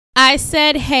I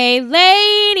said, hey,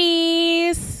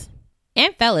 ladies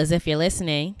and fellas, if you're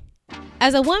listening.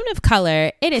 As a woman of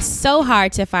color, it is so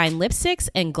hard to find lipsticks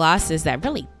and glosses that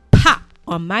really pop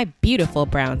on my beautiful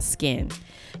brown skin.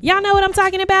 Y'all know what I'm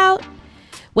talking about?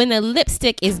 When the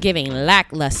lipstick is giving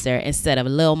lackluster instead of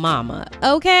Lil Mama,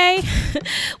 okay?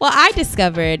 Well, I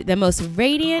discovered the most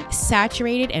radiant,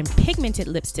 saturated, and pigmented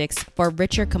lipsticks for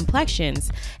richer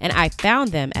complexions, and I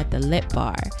found them at the Lip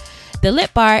Bar. The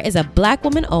Lip Bar is a Black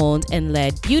woman-owned and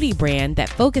led beauty brand that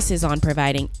focuses on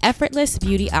providing effortless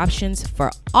beauty options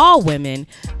for all women,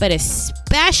 but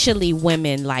especially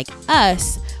women like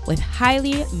us with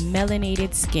highly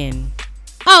melanated skin.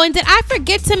 Oh, and did I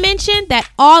forget to mention that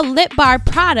all Lip Bar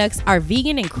products are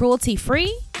vegan and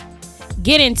cruelty-free?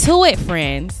 Get into it,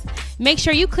 friends. Make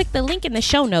sure you click the link in the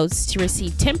show notes to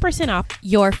receive 10% off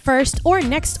your first or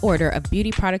next order of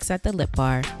beauty products at the Lip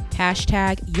Bar.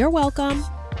 # you're welcome.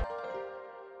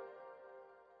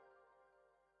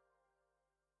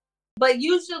 But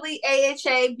usually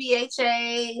AHA,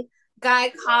 BHA,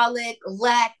 glycolic,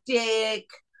 lactic,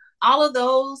 all of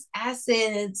those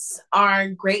acids are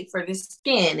great for the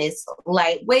skin. It's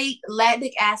lightweight.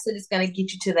 Lactic acid is going to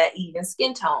get you to that even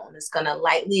skin tone. It's going to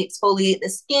lightly exfoliate the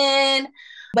skin,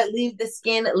 but leave the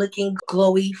skin looking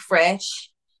glowy, fresh,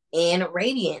 and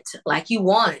radiant like you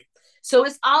want. So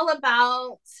it's all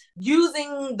about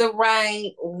using the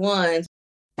right ones.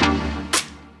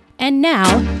 And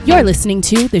now, you're listening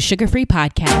to the Sugar Free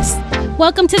Podcast.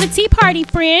 Welcome to the tea party,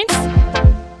 friends.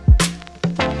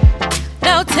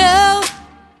 Now tell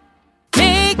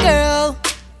me, girl,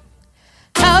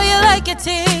 how you like your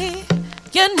tea.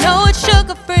 You know it's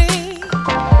sugar-free.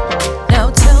 Now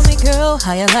tell me, girl,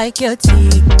 how you like your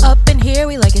tea. Up in here,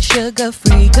 we like it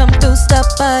sugar-free. Come through, stop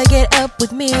by, get up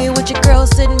with me. With your girl,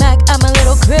 Sid Mac, I'm a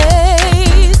little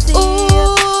crazy.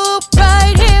 Ooh,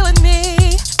 right here with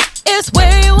me. It's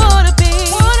where you wanna be.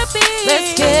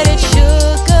 Let's get it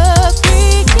sugar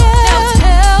free, yeah.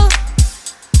 Now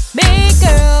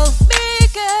tell me,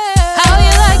 girl, how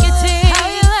you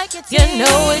like your tea. You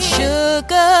know it's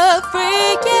sugar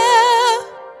free, yeah.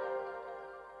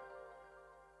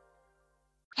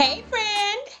 Hey,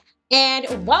 friend,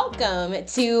 and welcome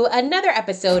to another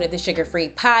episode of the Sugar Free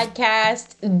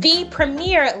Podcast, the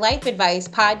premier life advice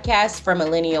podcast for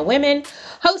millennial women,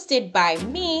 hosted by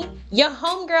me, your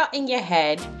homegirl in your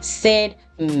head, Sid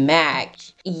Mac.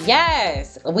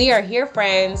 Yes, we are here,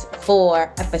 friends,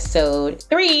 for episode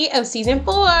 3 of season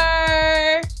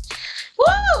 4.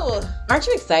 Woo! Aren't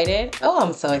you excited? Oh,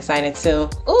 I'm so excited too.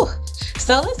 Ooh.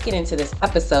 So let's get into this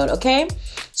episode, okay?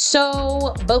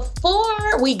 So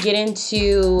before we get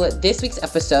into this week's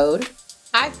episode,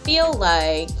 I feel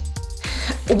like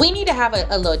we need to have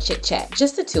a little chit chat,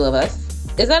 just the two of us.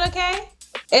 Is that okay?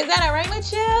 Is that all right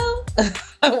with you?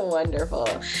 Wonderful.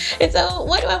 And so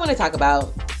what do I want to talk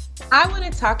about? I want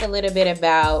to talk a little bit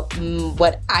about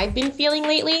what I've been feeling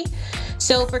lately.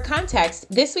 So for context,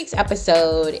 this week's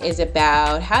episode is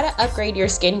about how to upgrade your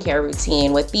skincare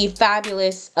routine with the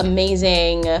fabulous,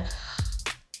 amazing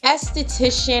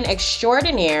esthetician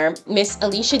extraordinaire, Miss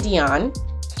Alicia Dion.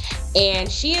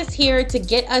 And she is here to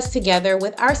get us together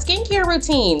with our skincare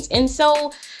routines. And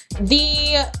so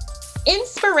the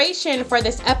inspiration for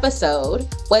this episode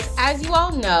was, as you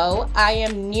all know, I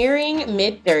am nearing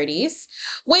mid-30s,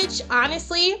 which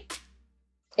honestly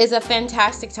is a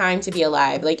fantastic time to be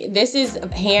alive. Like, this is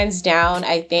hands down,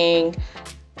 I think,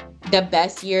 the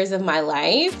best years of my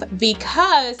life,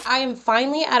 because I am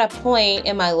finally at a point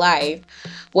in my life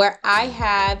where I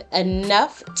have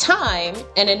enough time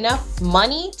and enough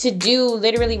money to do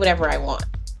literally whatever I want.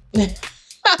 This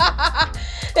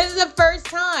is the first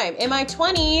time. In my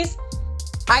 20s,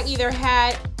 I either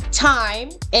had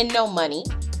time and no money,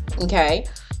 okay?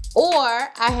 Or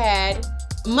I had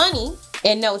money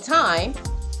and no time,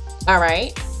 all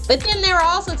right? But then there were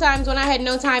also times when I had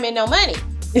no time and no money.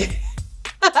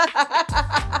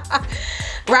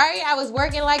 Right? I was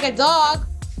working like a dog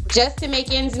just to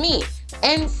make ends meet.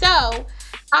 And so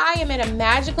I am in a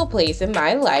magical place in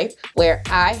my life where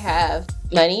I have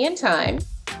money and time.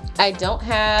 I don't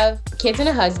have kids and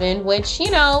a husband, which,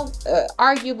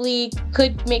 arguably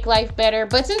could make life better.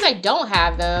 But since I don't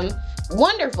have them,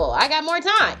 wonderful. I got more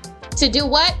time to do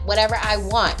whatever I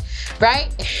want, right?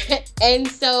 And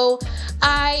so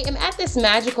I am at this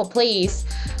magical place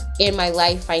in my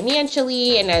life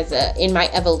financially and in my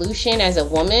evolution as a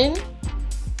woman,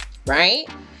 right?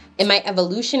 In my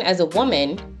evolution as a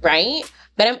woman, right?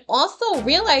 But I'm also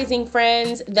realizing,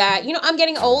 friends, that, I'm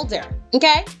getting older,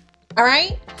 okay? All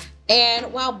right?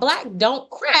 And while black don't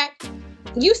crack,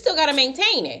 you still got to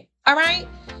maintain it, all right?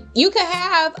 You could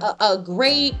have a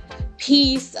great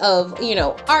piece of,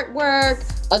 artwork,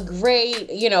 a great,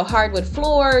 hardwood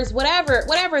floors,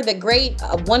 whatever the great,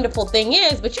 wonderful thing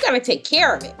is, but you got to take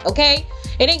care of it, okay?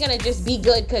 It ain't going to just be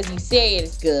good because you say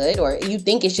it's good or you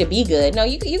think it should be good. No,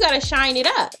 you got to shine it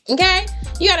up, okay?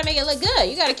 You got to make it look good.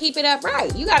 You got to keep it up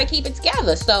right. You got to keep it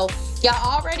together. So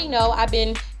y'all already know I've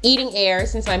been eating air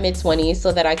since my mid-20s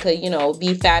so that I could,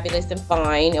 be fabulous and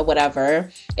fine or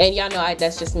whatever. And y'all know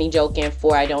that's just me joking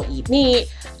for I don't eat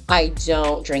meat. I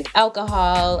don't drink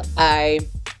alcohol. I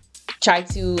try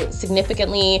to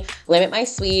significantly limit my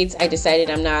sweets. I decided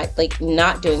I'm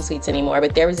not doing sweets anymore,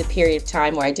 but there was a period of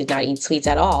time where I did not eat sweets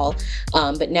at all.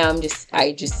 But now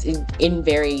I just in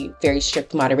very, very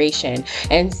strict moderation.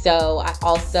 And so I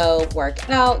also work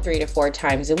out 3 to 4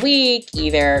 times a week,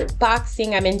 either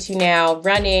boxing I'm into now,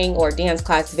 running, or dance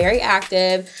class, very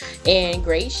active, in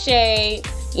great shape,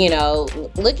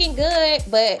 looking good,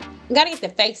 but gotta get the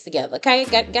face together, okay?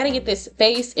 Gotta get this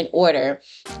face in order.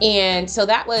 And so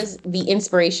that was the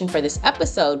inspiration for this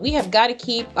episode. We have got to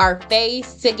keep our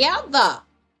face together,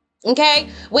 okay?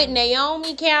 With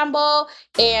Naomi Campbell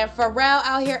and Pharrell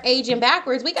out here aging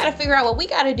backwards, we got to figure out what we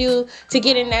got to do to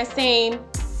get in that same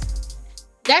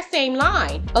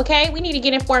line, okay? We need to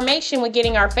get in formation with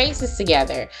getting our faces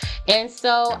together. And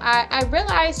so I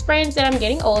realized, friends, that I'm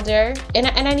getting older and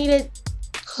I need to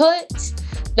put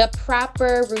the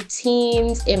proper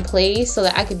routines in place so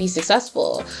that I could be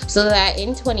successful, so that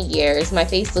in 20 years, my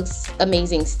face looks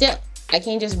amazing still. I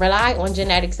can't just rely on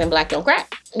genetics and black don't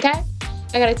crack, okay?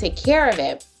 I gotta take care of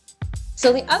it.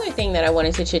 So the other thing that I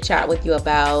wanted to chit chat with you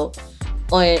about,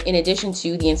 in addition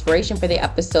to the inspiration for the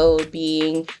episode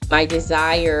being my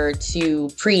desire to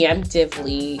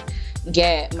preemptively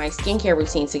get my skincare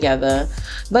routine together,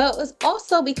 but it was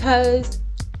also because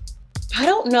I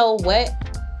don't know what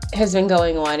has been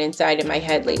going on inside of my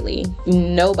head lately.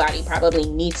 Nobody probably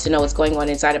needs to know what's going on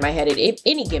inside of my head at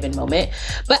any given moment,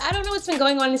 but I don't know what's been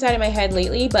going on inside of my head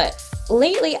lately, but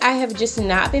lately I have just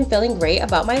not been feeling great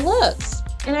about my looks.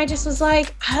 And I just was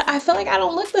like, I feel like I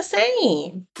don't look the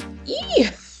same.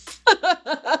 Yeah. I'm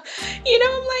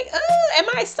like, am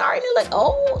I starting to look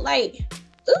old? Like,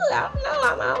 I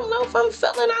don't know if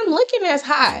I'm looking as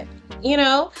hot,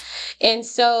 And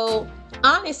so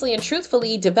honestly and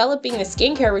truthfully, developing the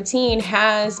skincare routine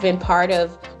has been part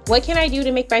of what can I do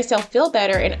to make myself feel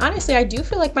better. And honestly, I do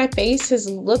feel like my face has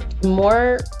looked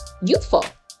more youthful.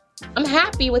 I'm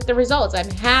happy with the results. I'm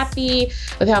happy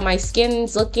with how my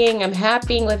skin's looking. I'm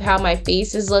happy with how my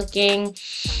face is looking.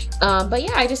 But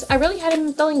yeah, I really hadn't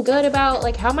been feeling good about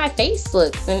like how my face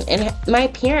looks and my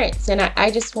appearance. And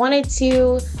I just wanted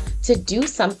to do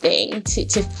something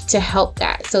to help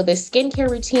that. So the skincare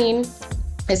routine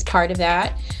is part of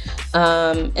that.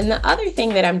 And the other thing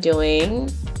that I'm doing,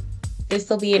 this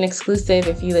will be an exclusive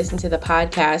if you listen to the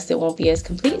podcast, it won't be a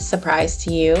complete surprise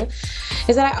to you,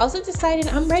 is that I also decided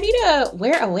I'm ready to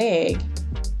wear a wig.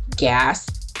 Gas.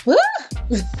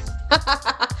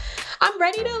 I'm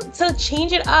ready to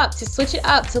change it up, to switch it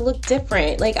up, to look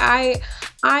different. Like I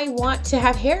want to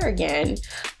have hair again.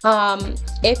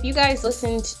 If you guys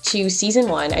listened to season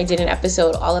 1, I did an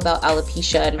episode all about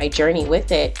alopecia and my journey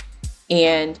with it.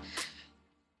 And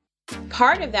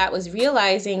part of that was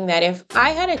realizing that if I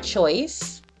had a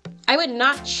choice, I would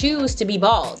not choose to be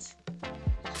bald.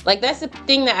 Like, that's the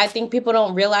thing that I think people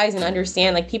don't realize and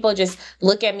understand. Like, people just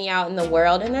look at me out in the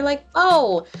world and they're like,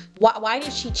 oh, why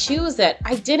did she choose that?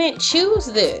 I didn't choose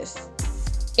this.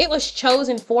 It was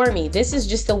chosen for me. This is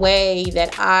just the way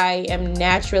that I am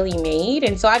naturally made.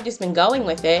 And so I've just been going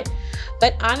with it.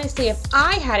 But honestly, if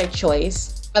I had a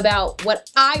choice about what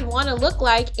I want to look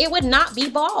like, it would not be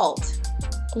bald.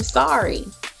 I'm sorry.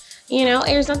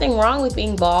 There's nothing wrong with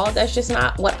being bald. That's just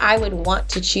not what I would want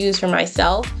to choose for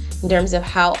myself in terms of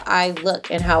how I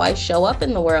look and how I show up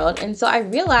in the world. And so I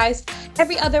realized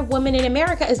every other woman in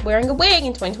America is wearing a wig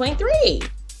in 2023.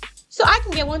 So I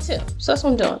can get one too. So that's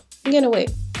what I'm doing. I'm getting a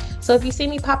wig. So if you see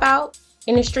me pop out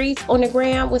in the streets, on the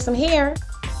gram with some hair,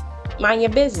 mind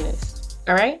your business.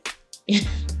 All right?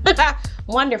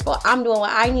 Wonderful. I'm doing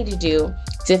what I need to do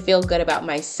to feel good about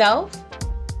myself.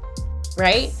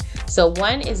 Right? So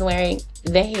 1 is wearing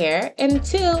the hair and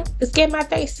 2 is getting my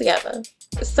face together.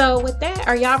 So with that,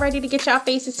 are y'all ready to get y'all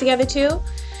faces together too?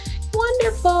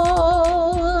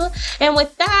 Wonderful. And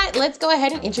with that, let's go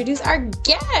ahead and introduce our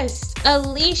guest,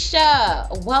 Alicia.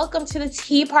 Welcome to the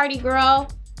Tea Party,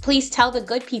 girl. Please tell the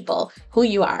good people who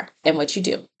you are and what you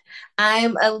do.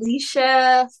 I'm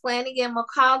Alicia Flanagan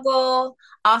McCoggle,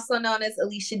 also known as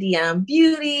Alicia Dion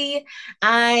Beauty.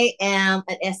 I am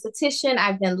an esthetician.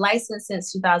 I've been licensed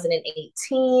since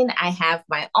 2018. I have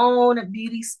my own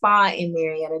beauty spa in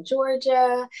Marietta,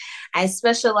 Georgia. I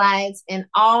specialize in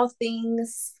all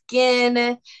things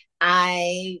skin.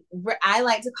 I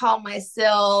like to call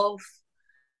myself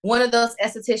one of those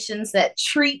estheticians that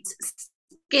treat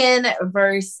skin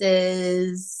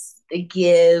versus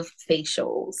give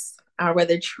facials. I'd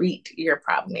rather treat your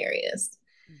problem areas.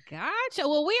 Gotcha.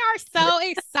 Well, we are so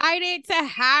excited to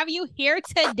have you here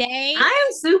today. I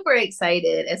am super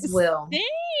excited as well. Same.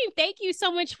 Thank you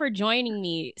so much for joining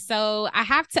me. So I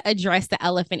have to address the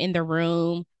elephant in the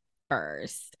room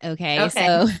first. Okay.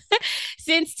 So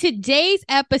since today's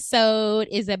episode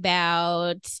is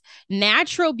about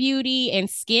natural beauty and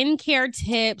skincare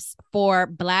tips for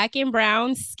Black and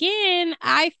brown skin,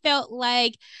 I felt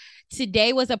like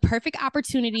today was a perfect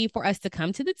opportunity for us to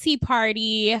come to the tea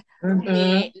party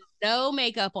with no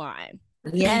makeup on.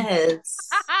 Yes.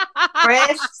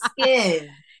 Fresh skin.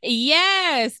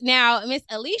 Yes. Now, Miss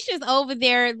Alicia's over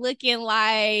there looking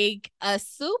like a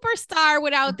superstar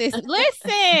without this.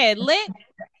 Listen,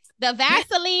 the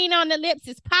Vaseline on the lips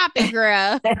is popping,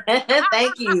 girl.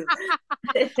 Thank you.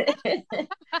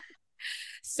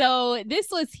 So this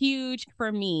was huge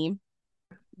for me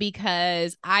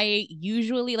because I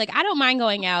usually I don't mind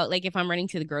going out, like if I'm running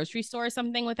to the grocery store or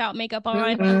something without makeup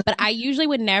on, but I usually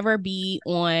would never be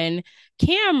on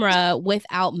camera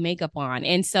without makeup on.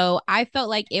 And so I felt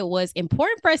like it was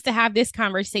important for us to have this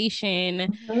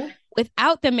conversation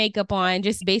without the makeup on,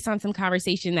 just based on some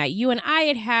conversation that you and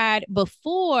I had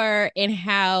before, and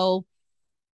how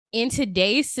in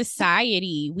today's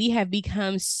society, we have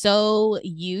become so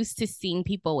used to seeing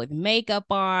people with makeup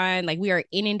on. Like, we are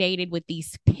inundated with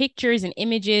these pictures and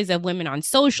images of women on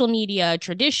social media,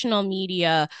 traditional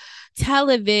media,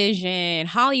 television,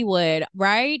 Hollywood,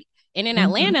 right? And in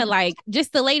Atlanta, like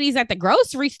just the ladies at the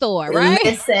grocery store, right?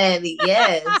 Listen,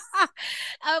 yes.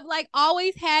 Of like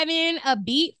always having a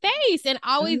beat face and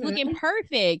always looking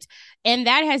perfect. And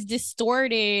that has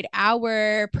distorted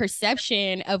our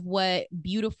perception of what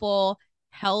beautiful,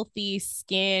 healthy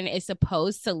skin is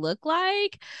supposed to look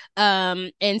like.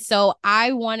 And so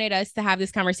I wanted us to have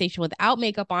this conversation without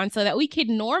makeup on so that we could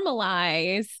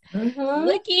normalize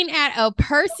looking at a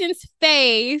person's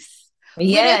face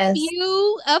Yes.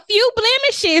 with a few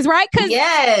blemishes, right? Because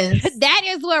that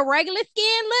is what regular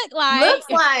skin looks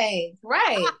like,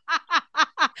 right?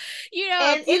 You know,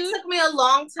 and it took me a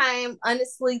long time,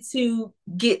 honestly, to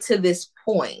get to this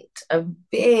point. A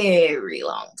very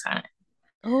long time.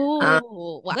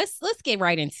 Well, let's get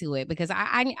right into it, because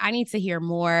I need to hear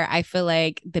more. I feel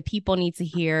like the people need to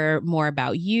hear more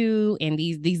about you and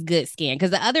these good skin.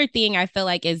 Because the other thing I feel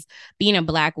like is being a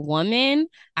Black woman.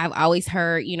 I've always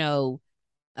heard,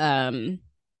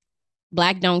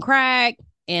 Black don't crack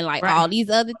and all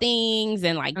these other things,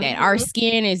 and that our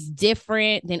skin is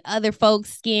different than other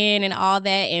folks' skin and all that,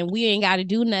 and we ain't got to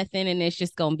do nothing, and it's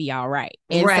just gonna be all right.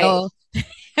 And so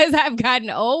as I've gotten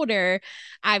older,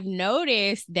 I've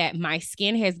noticed that my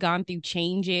skin has gone through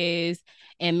changes.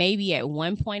 And maybe at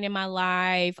one point in my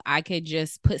life, I could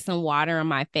just put some water on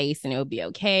my face and it would be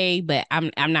okay. But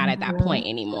I'm not at that point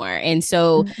anymore. And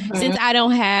so since I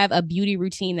don't have a beauty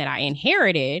routine that I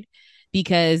inherited,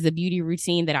 because the beauty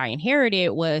routine that I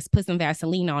inherited was put some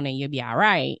Vaseline on and you'll be all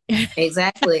right.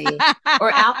 Exactly. Or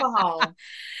alcohol.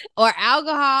 Or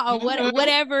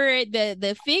whatever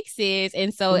the fix is.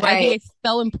 And so I think it's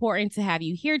so important to have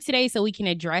you here today so we can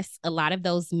address a lot of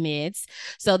those myths,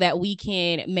 so that we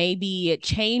can maybe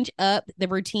change up the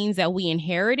routines that we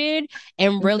inherited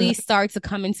and really start to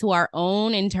come into our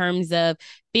own in terms of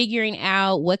figuring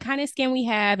out what kind of skin we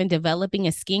have and developing a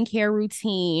skincare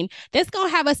routine that's going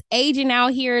to have us aging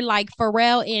out here like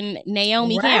Pharrell and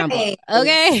Naomi Campbell.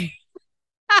 Okay.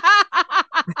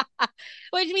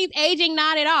 Which means aging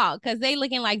not at all, because they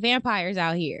looking like vampires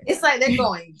out here. It's like they're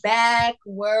going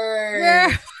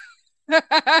backwards. Girl,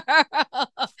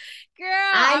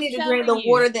 I need to drink the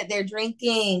water that they're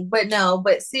drinking.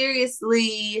 But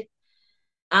seriously,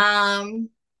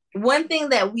 one thing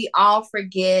that we all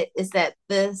forget is that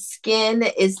the skin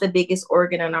is the biggest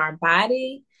organ in our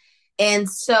body. And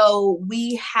so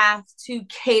we have to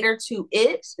cater to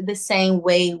it the same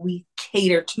way we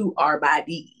cater to our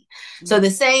body. So the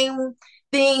same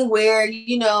thing where,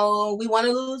 we want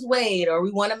to lose weight, or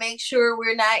we want to make sure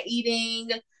we're not eating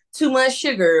too much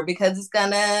sugar because it's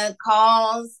going to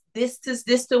cause this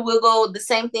to wiggle. The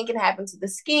same thing can happen to the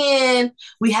skin.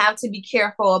 We have to be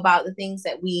careful about the things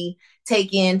that we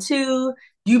take in too.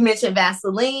 You mentioned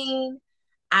Vaseline.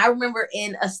 I remember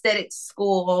in aesthetic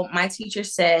school, my teacher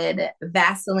said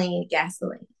Vaseline,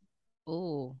 gasoline.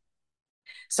 Ooh.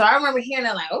 So I remember hearing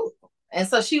that like, oh. And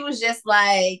so she was just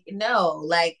like, no,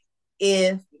 like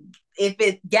if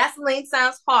it gasoline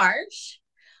sounds harsh,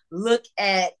 look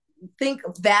at think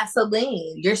of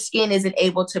Vaseline. Your skin isn't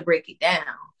able to break it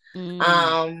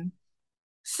down.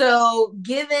 So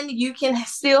given you can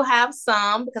still have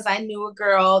some, because I knew a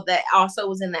girl that also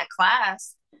was in that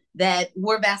class that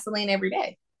wore Vaseline every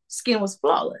day. Skin was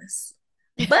flawless.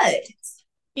 But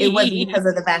it wasn't because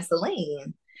of the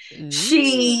Vaseline.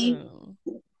 She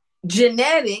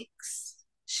genetics,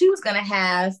 she was going to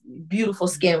have beautiful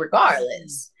skin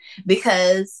regardless,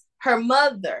 because her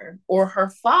mother or her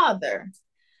father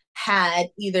had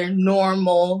either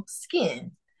normal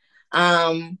skin.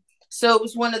 So it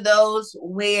was one of those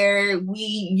where we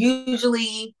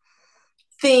usually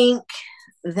think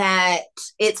that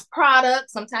it's product.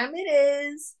 Sometimes it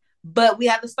is, but we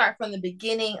have to start from the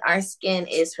beginning. Our skin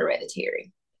is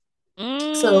hereditary.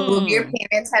 So if your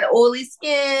parents had oily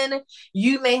skin,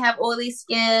 you may have oily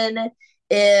skin.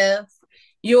 If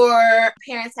your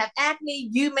parents have acne,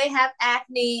 you may have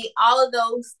acne. All of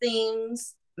those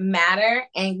things matter,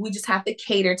 and we just have to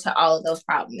cater to all of those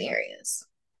problem areas.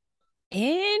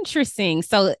 Interesting.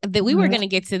 So we were going to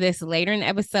get to this later in the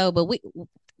episode, but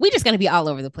we're just going to be all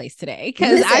over the place today,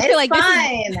 because I feel like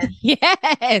fine. This is,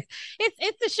 yes,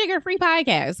 it's a sugar-free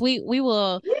podcast. We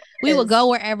will go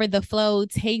wherever the flow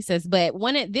takes us. But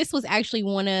this was actually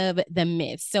one of the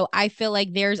myths. So I feel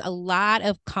like there's a lot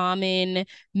of common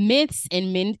myths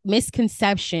and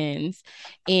misconceptions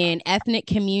in ethnic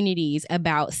communities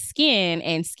about skin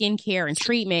and skincare and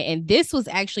treatment. And this was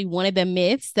actually one of the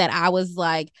myths that I was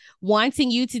like wanting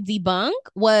you to debunk,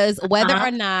 was whether or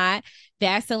not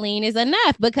Vaseline is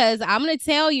enough. Because I'm going to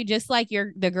tell you, just like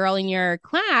the girl in your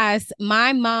class,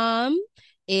 my mom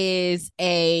is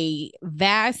a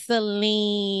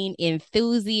Vaseline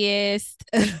enthusiast,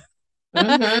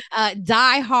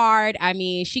 die hard. I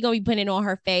mean, she gonna be putting it on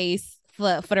her face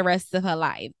for the rest of her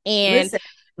life. And listen,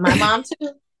 my mom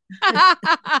too.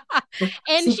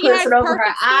 And she puts has it over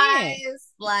her skin. eyes,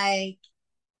 like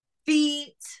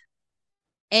feet.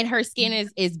 And her skin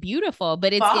is beautiful,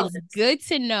 but it's good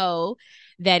to know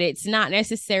that it's not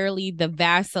necessarily the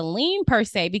Vaseline per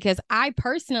se, because I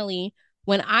personally,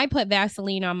 when I put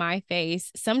Vaseline on my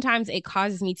face, sometimes it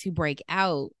causes me to break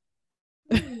out.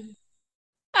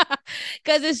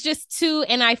 Because it's just too,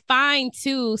 and I find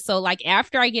too, so like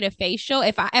after I get a facial,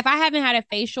 if I haven't had a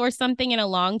facial or something in a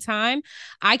long time,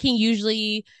 I can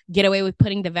usually get away with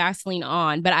putting the Vaseline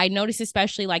on. But I notice,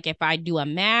 especially like if I do a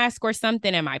mask or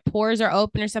something and my pores are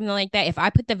open or something like that, if I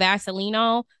put the Vaseline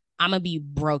on, I'm gonna be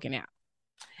broken out.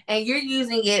 And you're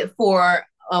using it for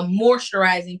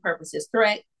moisturizing purposes,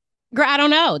 correct? Girl, I don't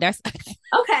know. That's okay.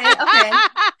 I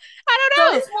don't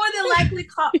know. So it's more than likely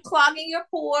clogging your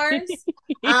pores.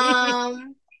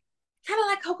 Kind of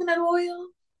like coconut oil.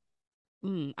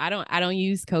 I don't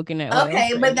use coconut oil.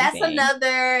 Okay, but that's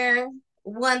another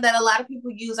one that a lot of people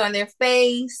use on their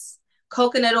face.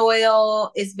 Coconut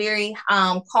oil is very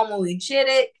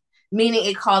comedogenic, meaning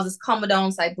it causes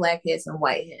comedones like blackheads and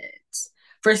whiteheads.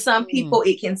 For some people,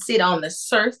 it can sit on the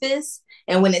surface,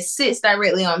 and when it sits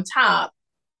directly on top,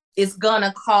 it's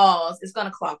gonna clog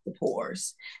the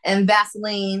pores, and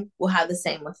Vaseline will have the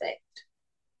same effect.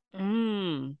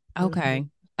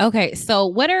 Okay.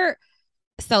 So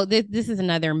this is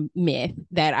another myth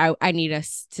that I need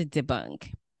us to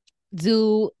debunk.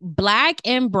 Do Black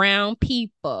and brown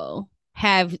people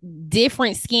have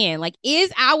different skin? Like,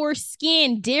 is our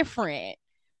skin different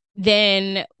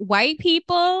than white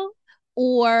people,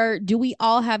 or do we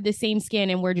all have the same skin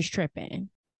and we're just tripping?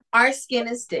 Our skin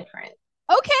is different.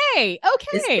 Okay.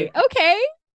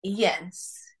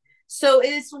 Yes. So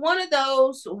it's one of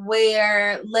those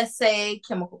where, let's say,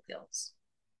 chemical peels.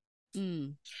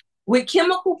 With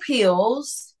chemical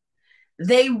peels,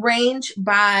 they range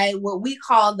by what we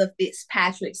call the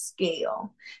Fitzpatrick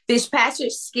scale.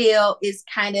 Fitzpatrick scale is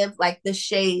kind of like the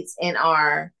shades in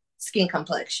our skin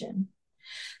complexion.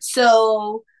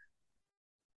 So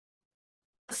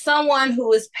someone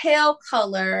who is pale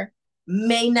color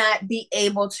may not be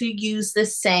able to use the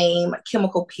same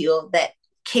chemical peel that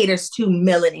caters to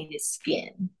melanated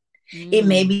skin. It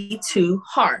may be too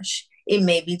harsh. It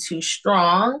may be too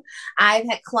strong. I've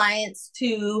had clients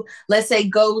to, let's say,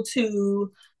 go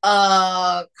to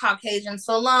a Caucasian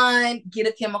salon, get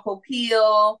a chemical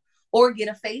peel, or get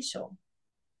a facial,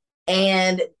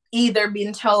 and either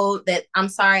been told that, I'm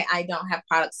sorry, I don't have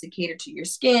products to cater to your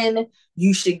skin.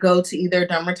 You should go to either a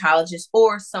dermatologist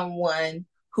or someone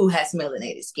who has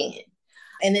melanated skin.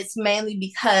 And it's mainly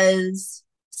because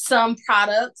Some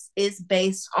products is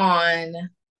based on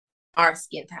our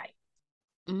skin type.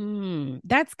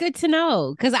 That's good to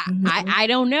know because I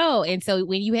don't know. And so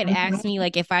when you had asked Mhm. me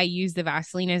like if I use the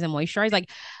Vaseline as a moisturizer, like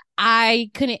I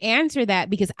couldn't answer that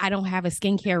because I don't have a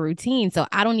skincare routine. So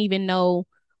I don't even know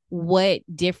what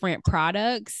different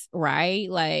products, right?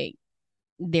 Like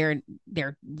they're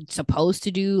supposed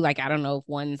to do. Like I don't know if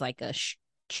one's like a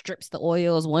strips the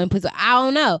oils, one puts. I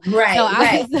don't know. So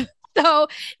Right. so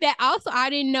that also I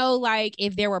didn't know like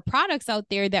if there were products out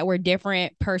there that were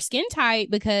different per skin type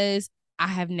because I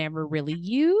have never really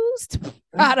used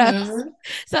products. Mm-hmm.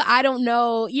 So I don't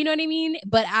know, you know what I mean?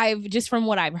 But I've just from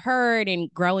what I've heard and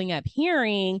growing up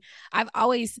hearing, I've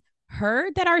always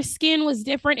heard that our skin was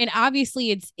different and obviously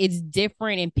it's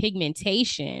different in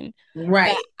pigmentation, but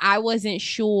Right. I wasn't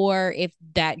sure if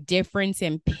that difference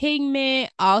in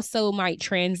pigment also might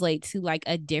translate to like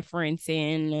a difference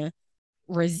in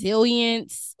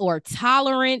resilience or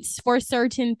tolerance for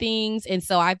certain things. And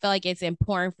so I feel like it's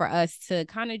important for us to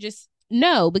kind of just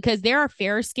know because there are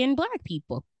fair skinned Black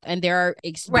people and there are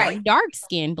very Right. dark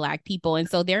skinned Black people. And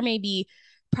so there may be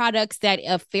products that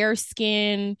a fair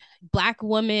skinned Black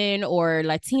woman or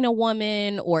Latina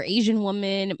woman or Asian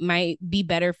woman might be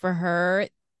better for her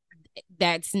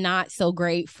that's not so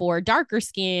great for darker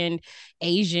skinned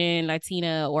Asian,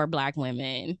 Latina, or Black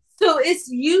women. So it's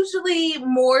usually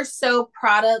more so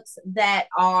products that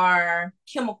are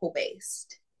chemical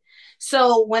based.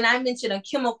 So when I mention a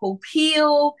chemical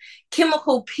peel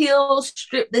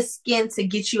strip the skin to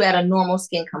get you at a normal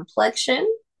skin complexion.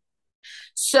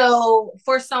 So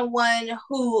for someone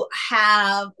who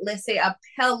have, let's say, a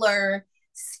paler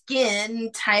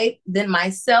skin type than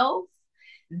myself,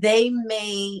 they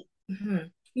may,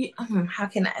 how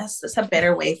can I, that's a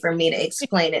better way for me to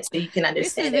explain it so you can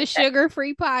This is understand a it.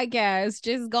 sugar-free podcast.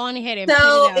 Just go on ahead and put it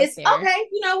So out it's there. okay.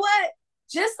 You know what?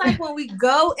 Just like when we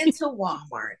go into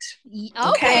Walmart.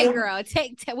 Okay, girl.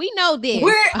 We know this.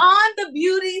 We're on the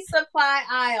beauty supply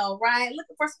aisle, right?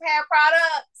 Looking for some hair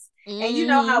products. And you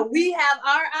know how we have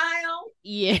our aisle?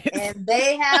 Yes. And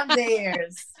they have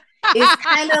theirs. It's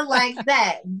kind of like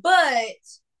that. But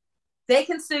they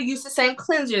can still use the same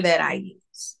cleanser that I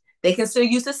use. They can still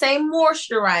use the same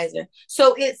moisturizer.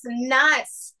 So it's not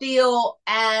still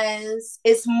as,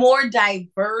 it's more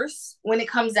diverse when it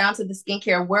comes down to the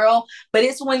skincare world, but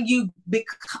it's when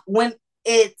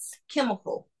it's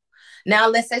chemical. Now,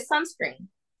 let's say sunscreen.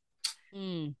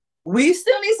 We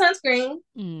still need sunscreen.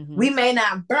 We may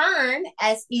not burn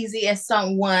as easy as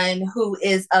someone who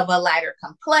is of a lighter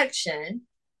complexion,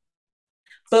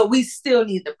 but we still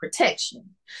need the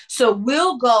protection. So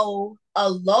we'll go a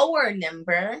lower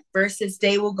number versus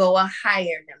they will go a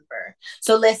higher number.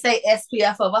 So let's say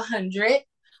SPF of 100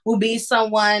 will be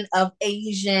someone of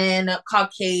Asian,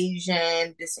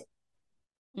 Caucasian descent.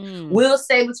 We'll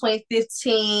say between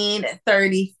 15,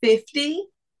 30, 50.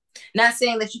 Not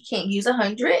saying that you can't use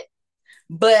 100,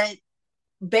 but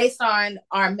based on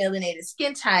our melanated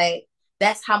skin type,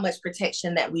 that's how much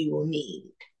protection that we will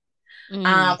need.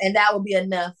 And that will be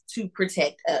enough to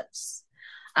protect us.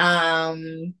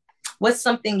 What's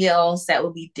something else that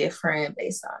will be different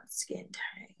based on skin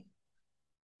type?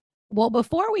 Well,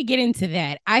 before we get into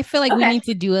that, I feel like we need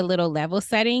to do a little level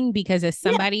setting because as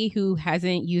somebody who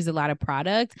hasn't used a lot of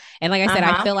product, and like I said,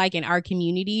 I feel like in our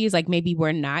communities, like maybe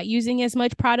we're not using as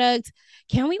much product.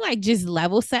 Can we like just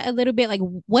level set a little bit? Like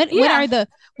what are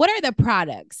the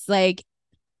products? Like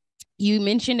you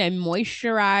mentioned a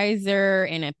moisturizer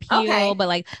and a peel, but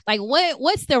like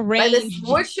what's the range? Like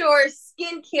what your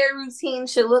skincare routine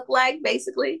should look like,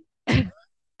 basically.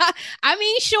 I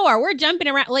mean, sure, we're jumping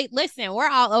around. Like, listen, we're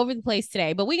all over the place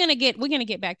today, but we're gonna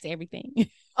get back to everything.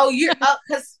 Oh, you're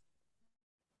because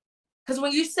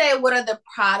when you say what are the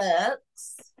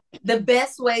products, the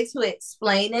best way to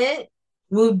explain it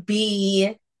would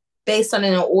be based on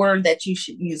an order that you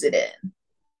should use it in.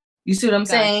 You see what I'm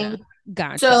saying?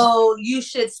 Gotcha. So you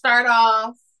should start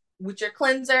off with your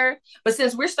cleanser. But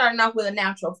since we're starting off with a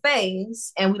natural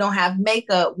face and we don't have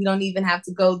makeup, we don't even have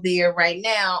to go there right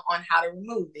now on how to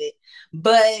remove it.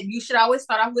 But you should always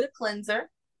start off with a cleanser.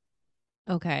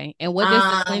 Okay. And what does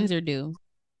the cleanser do?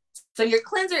 So your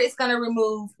cleanser is going to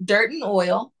remove dirt and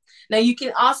oil. Now you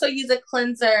can also use a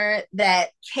cleanser that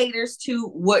caters to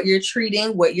what you're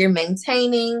treating, what you're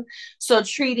maintaining. So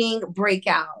treating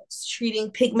breakouts,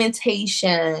 treating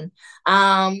pigmentation.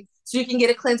 So you can get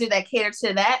a cleanser that caters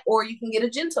to that, or you can get a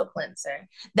gentle cleanser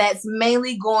that's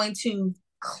mainly going to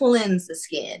cleanse the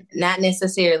skin, not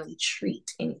necessarily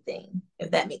treat anything,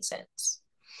 if that makes sense.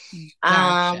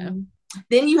 Gotcha.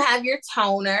 Then you have your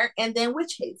toner and then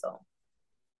witch hazel.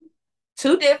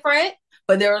 Two different,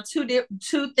 but there are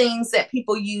two things that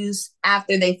people use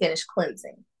after they finish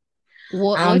cleansing.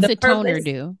 What's the toner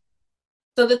do?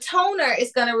 So the toner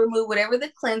is going to remove whatever the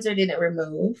cleanser didn't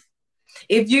remove.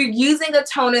 If you're using a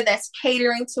toner that's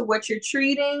catering to what you're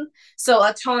treating, so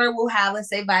a toner will have, let's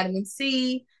say, vitamin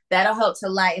C, that'll help to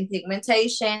lighten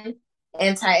pigmentation,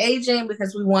 anti-aging,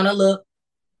 because we want to look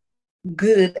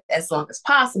good as long as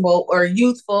possible, or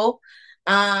youthful.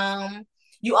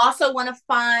 You also want to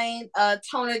find a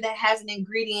toner that has an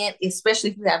ingredient,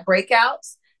 especially if you have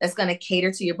breakouts, that's going to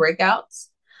cater to your breakouts.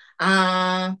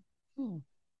 But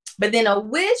then a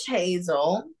witch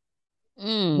hazel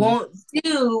won't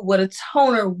do what a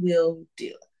toner will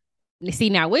do.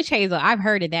 See, now witch hazel, I've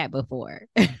heard of that before.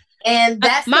 And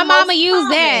that's my mama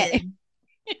used that.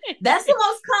 That's the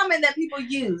most common that people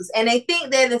use. And they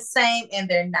think they're the same and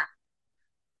they're not.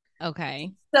 Okay.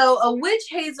 So a witch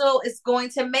hazel is going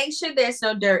to make sure there's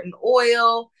no dirt and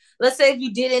oil. Let's say if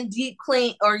you didn't deep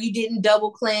clean or you didn't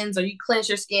double cleanse or you cleanse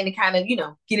your skin to kind of,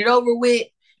 get it over with.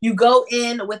 You go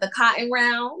in with a cotton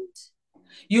round.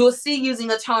 You will see using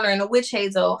a toner and a witch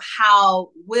hazel how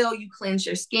well you cleanse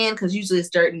your skin, because usually it's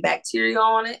dirt and bacteria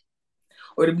on it,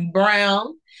 or to be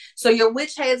brown. So your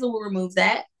witch hazel will remove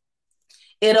that.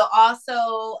 It'll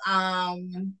also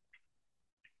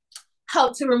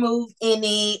help to remove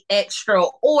any extra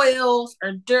oils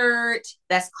or dirt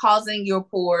that's causing your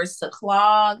pores to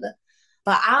clog.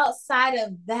 But outside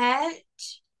of that,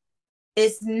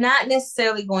 it's not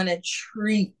necessarily going to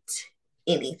treat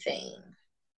anything.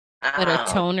 But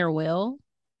a toner will?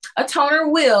 A toner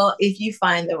will if you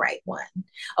find the right one.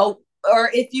 Oh, or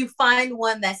if you find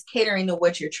one that's catering to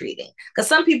what you're treating. Because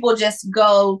some people just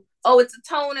go, oh, it's a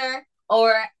toner.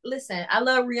 Or listen, I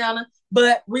love Rihanna,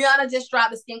 but Rihanna just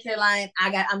dropped the skincare line.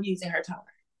 I'm using her toner.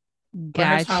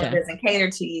 Gotcha. But her toner doesn't cater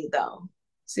to you though.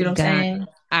 See what I'm saying?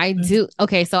 I do.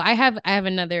 Okay, so I have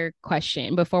another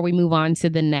question before we move on to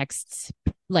the next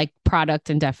product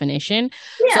and definition.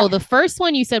 Yeah. So the first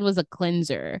one you said was a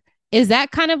cleanser. Is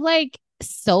that kind of like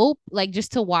soap, like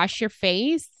just to wash your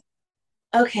face?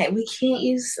 Okay, we can't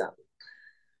use soap.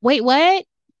 Wait, what?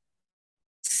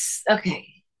 Okay.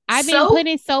 I've been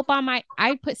putting soap on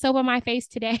I put soap on my face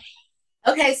today.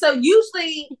 Okay, so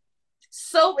usually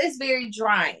soap is very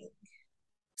drying.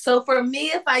 So for me,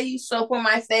 if I use soap on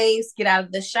my face, get out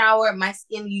of the shower, my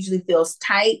skin usually feels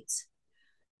tight,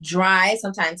 dry,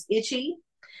 sometimes itchy.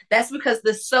 That's because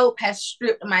the soap has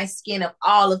stripped my skin of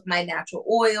all of my natural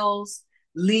oils,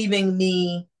 leaving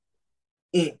me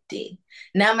empty.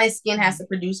 Now my skin has to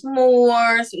produce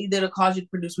more. So either it'll cause you to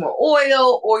produce more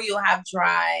oil or you'll have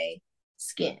dry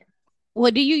skin.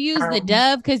 Well, do you use the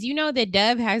Dove? Because the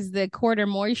Dove has the quarter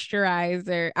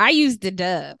moisturizer. I use the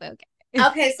Dove.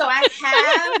 Okay, so I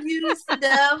have used the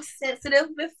Dove Sensitive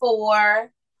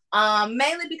before.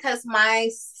 Mainly because my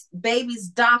baby's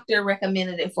doctor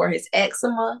recommended it for his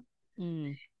eczeema.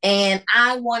 And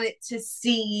I wanted to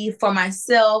see for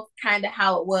myself kind of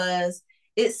how it was.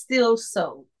 It's still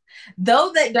soap.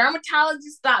 Though that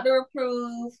dermatologist doctor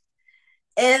approved,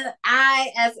 and I,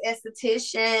 as an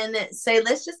esthetician, say,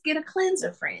 let's just get a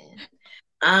cleanser, friend.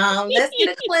 Let's get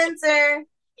a cleanser.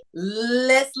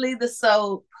 Let's leave the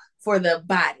soap for the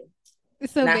body.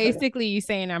 So basically you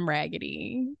saying I'm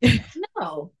raggedy.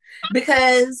 No,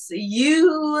 because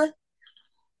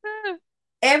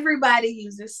everybody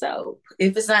uses soap.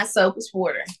 If it's not soap, it's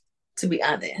water, to be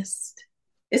honest.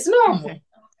 It's normal.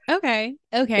 Okay.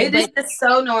 It is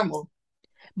so normal.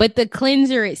 But the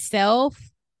cleanser itself,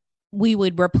 we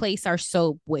would replace our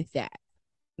soap with that.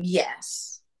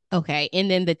 Yes. Okay.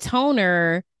 And then the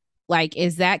toner,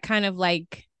 is that kind of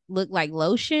look like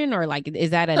lotion, or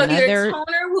is that another? So your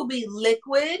toner will be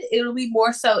liquid. It'll be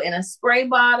more so in a spray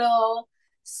bottle.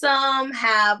 Some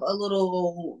have a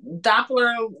little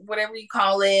Doppler, whatever you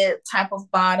call it, type of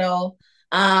bottle.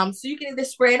 So you can either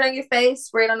spray it on your face,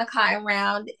 spray it on a cotton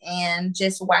round, and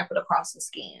just wipe it across the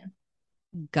skin.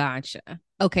 Gotcha.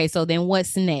 Okay, so then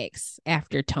what's next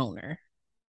after toner?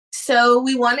 So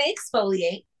we want to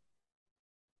exfoliate.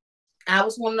 I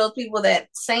was one of those people that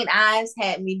St. Ives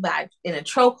had me in a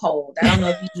chokehold. I don't know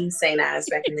if you used St. Ives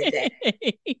back in the day,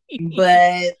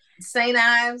 but St.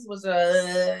 Ives was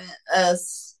a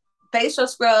facial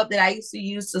scrub that I used to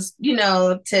use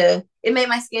to it made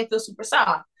my skin feel super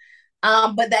soft.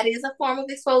 But that is a form of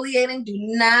exfoliating. Do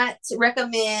not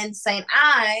recommend St.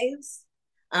 Ives,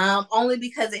 only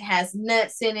because it has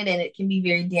nuts in it and it can be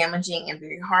very damaging and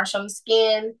very harsh on the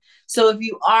skin. So if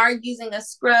you are using a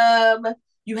scrub,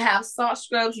 you have salt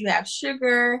scrubs, you have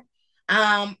sugar.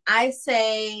 I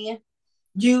say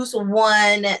use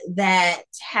one that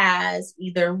has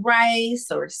either rice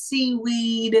or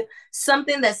seaweed,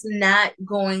 something that's not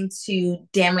going to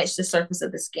damage the surface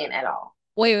of the skin at all.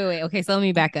 Wait. Okay, so let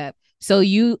me back up. So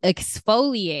you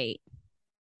exfoliate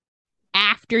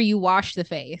after you wash the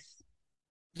face?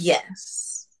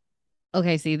 Yes.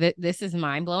 Okay, see, this is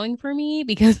mind blowing for me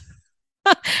because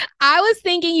I was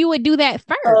thinking you would do that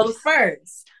Oh, first.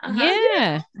 first.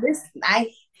 Yeah.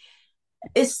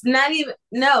 It's not even,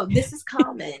 no, this is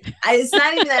common. It's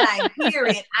not even that I hear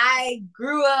it. I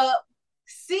grew up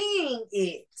seeing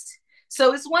it.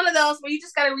 So it's one of those where you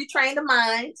just got to retrain the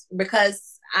mind,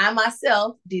 because I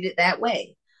myself did it that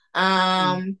way.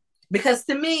 Because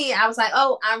to me, I was like,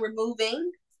 oh, I'm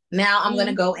removing. Now I'm going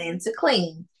to go in to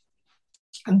clean.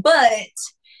 But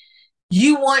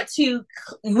you want to,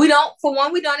 we don't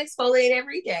exfoliate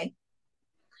every day.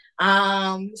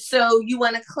 So you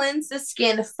want to cleanse the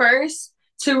skin first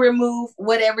to remove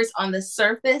whatever's on the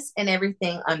surface and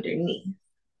everything underneath.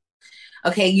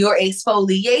 Okay, your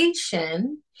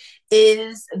exfoliation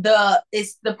is the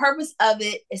purpose of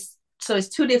it is, so it's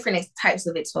two different types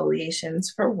of exfoliations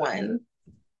for one.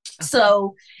 Okay.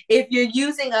 So if you're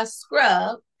using a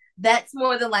scrub, that's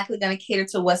more than likely going to cater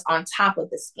to what's on top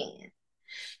of the skin.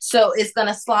 So it's going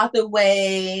to slough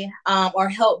away or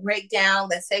help break down,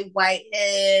 let's say,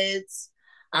 whiteheads.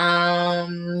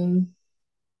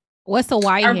 What's a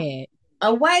whitehead?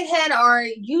 A whitehead are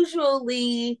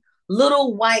usually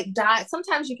little white dots.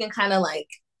 Sometimes you can kind of like,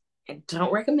 I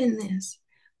don't recommend this,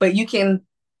 but you can,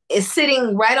 it's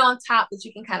sitting right on top that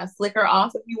you can kind of flicker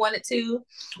off if you wanted to.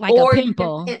 Like or a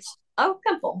pimple. A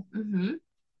pimple. Mm-hmm.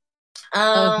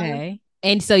 Okay.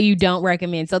 And so you don't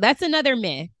recommend. So that's another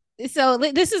myth. So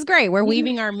this is great. We're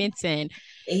weaving our myths in.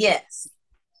 Yes.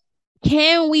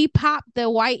 Can we pop the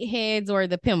whiteheads or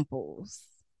the pimples?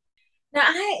 Now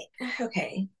I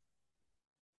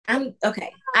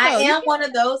am one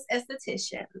of those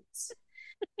estheticians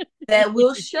that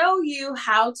will show you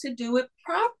how to do it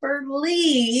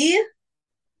properly.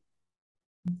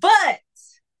 But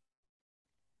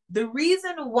the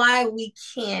reason why we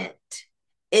can't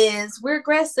is we're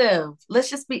aggressive. Let's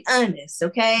just be honest,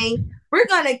 okay? We're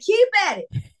going to keep at it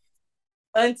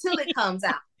until it comes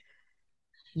out.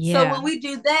 Yeah. So when we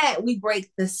do that, we break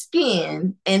the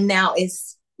skin, and now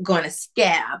it's going to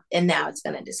scab, and now it's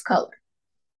going to discolor.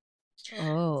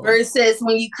 Oh. Versus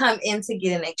when you come in to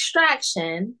get an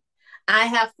extraction, I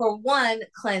have, for one,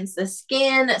 cleansed the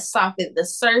skin, softened the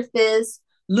surface,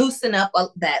 loosen up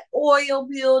that oil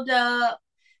buildup.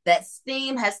 That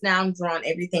steam has now drawn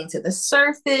everything to the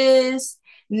surface.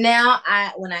 Now,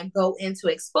 when I go into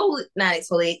to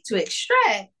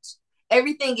extract,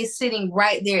 everything is sitting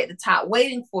right there at the top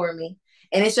waiting for me.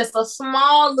 And it's just a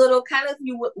small little, kind of,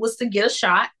 you was to get a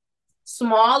shot,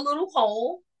 small little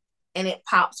hole, and it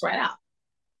pops right out.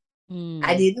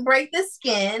 I didn't break the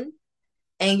skin,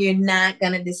 and you're not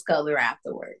going to discolor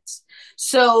afterwards.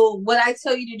 So what I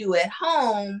tell you to do at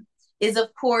home is,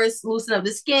 of course, loosen up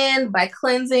the skin by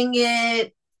cleansing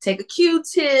it. Take a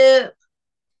Q-tip,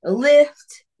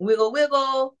 lift, wiggle,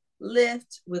 wiggle,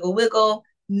 lift, wiggle, wiggle.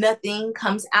 Nothing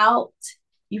comes out.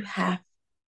 You have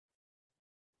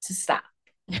to stop.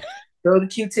 Throw the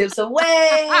Q-tips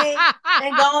away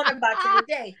and go on about your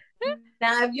day.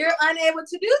 Now, if you're unable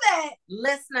to do that,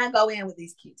 let's not go in with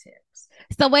these Q-tips.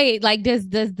 So wait, like, does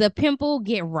the pimple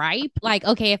get ripe? Like,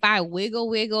 okay, if I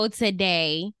wiggle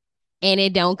today and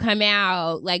it don't come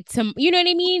out, like, you know what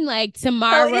I mean? Like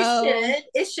tomorrow. So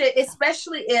it should,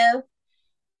 especially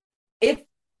if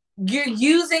you're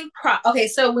using okay,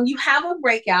 so when you have a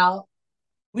breakout,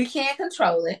 we can't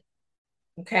control it.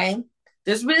 Okay.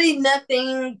 There's really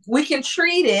nothing, we can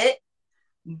treat it,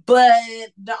 but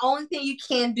the only thing you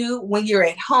can do when you're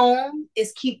at home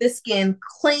is keep the skin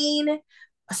clean.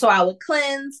 So I would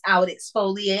cleanse, I would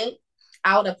exfoliate,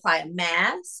 I would apply a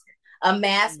mask. A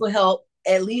mask will help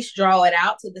at least draw it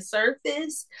out to the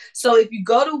surface. So if you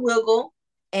go to wiggle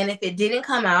and if it didn't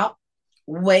come out,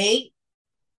 wait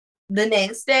the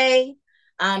next day.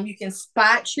 You can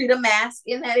spot treat a mask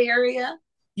in that area.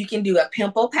 You can do a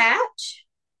pimple patch.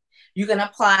 You can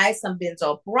apply some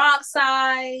benzoyl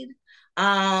peroxide,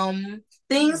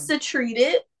 things to treat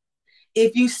it.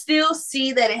 If you still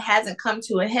see that it hasn't come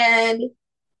to a head,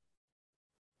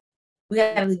 we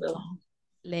gotta leave it alone.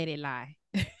 Let it lie.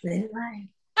 Let it lie.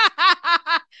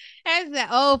 As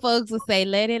the old folks would say,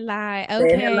 let it lie.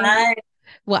 Okay. Let it lie.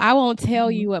 Well, I won't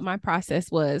tell you what my process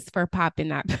was for popping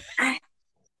that.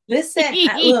 Listen,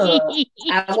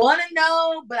 I want to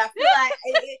know, but I feel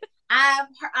like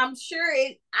I'm sure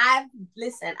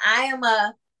listen, I am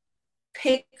a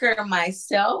picker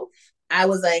myself. I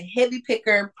was a heavy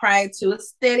picker prior to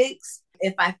aesthetics.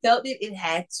 If I felt it, it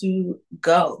had to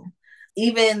go.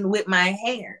 Even with my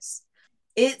hairs,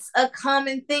 it's a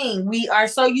common thing. We are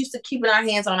so used to keeping our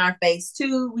hands on our face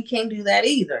too. We can't do that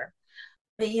either.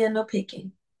 But yeah, no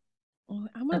picking.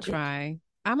 I'm gonna try.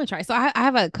 So I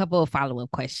have a couple of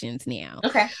follow-up questions now.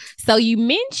 Okay. So you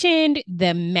mentioned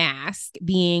the mask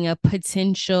being a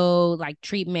potential like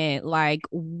treatment. Like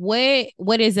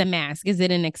what is a mask? Is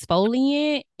it an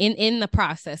exfoliant in the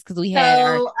process? Because we had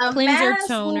our a cleanser, mask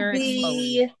will toner,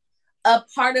 be exfoliant. a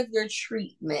part of your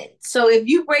treatment. So if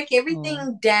you break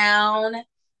everything down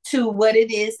to what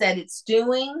it is that it's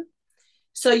doing,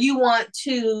 so you want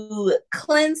to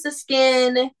cleanse the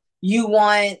skin,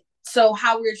 so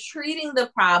how we're treating the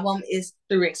problem is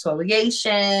through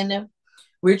exfoliation.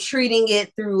 We're treating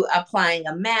it through applying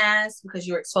a mask because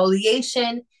your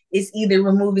exfoliation is either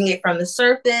removing it from the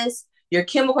surface, your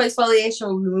chemical exfoliation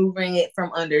will be removing it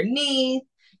from underneath.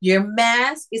 Your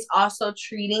mask is also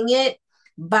treating it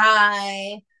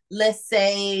by, let's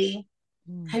say,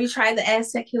 have you tried the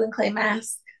Aztec Healing Clay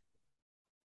mask?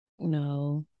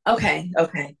 No. Okay.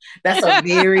 That's a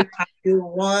very popular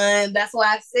one. That's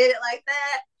why I said it like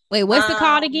that. Wait, what's it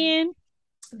called again?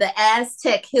 The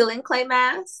Aztec Healing Clay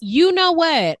mask. You know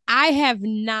what? I have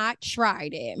not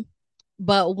tried it,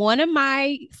 but one of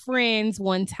my friends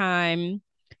one time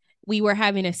we were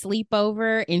having a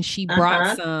sleepover and she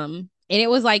brought some. And it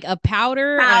was like a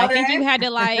powder. And I think you had to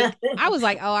I was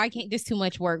like, oh, I can't, this is too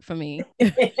much work for me.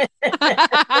 Well,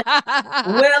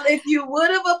 if you would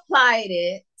have applied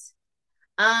it,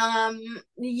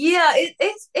 yeah,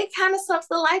 it kind of sucks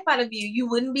the life out of you. You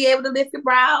wouldn't be able to lift your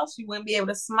brows. You wouldn't be able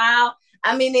to smile.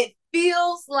 I mean, it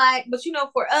feels like, but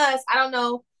for us, I don't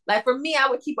know. Like for me, I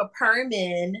would keep a perm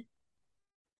in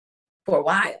for a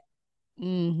while.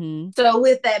 Mm-hmm. So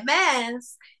with that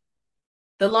mask,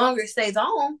 the longer it stays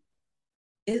on,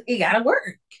 it gotta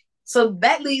work. So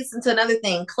that leads into another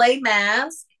thing. Clay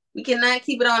mask, we cannot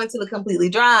keep it on until it completely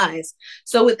dries.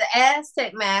 So with the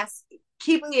Aztec mask,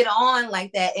 keeping it on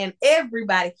like that, and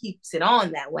everybody keeps it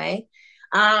on that way,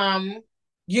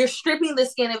 you're stripping the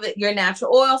skin of your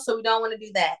natural oil, so we don't want to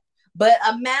do that. But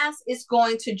a mask is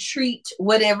going to treat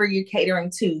whatever you're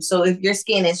catering to. So if your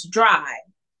skin is dry,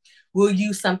 we'll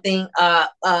use something, a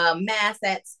mask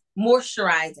that's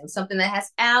moisturizing, something that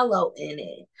has aloe in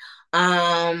it.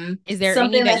 Is there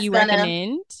any that you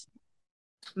recommend?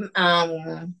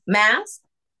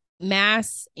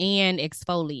 Mask and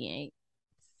exfoliate.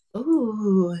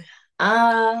 Ooh,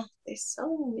 there's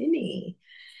so many.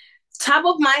 Top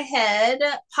of my head,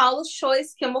 Paula's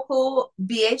Choice Chemical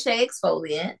BHA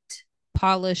Exfoliant.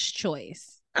 Paula's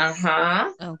Choice.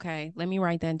 Uh-huh. Okay, let me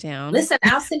write that down. Listen,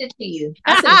 I'll send it to you.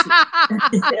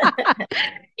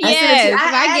 Yes.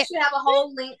 I actually have a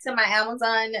whole link to my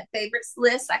Amazon favorites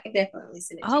list. I can definitely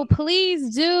send it to you. Oh,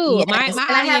 please do. Yes. And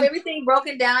I have everything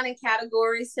broken down in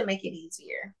categories to make it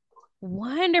easier.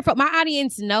 Wonderful. My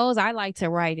audience knows I like to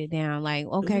write it down. Like,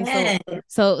 okay,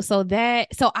 so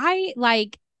I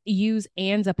like use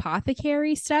Anne's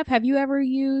Apothecary stuff. Have you ever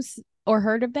used or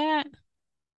heard of that?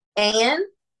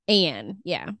 Anne,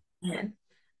 yeah. Anne.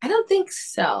 I don't think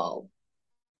so.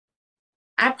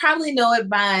 I probably know it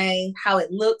by how it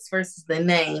looks versus the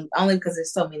name, only because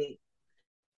there's so many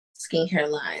skincare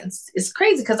lines. It's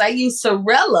crazy because I use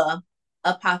Sorella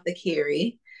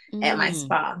Apothecary at my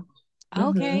spa.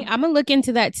 Okay, I'm gonna look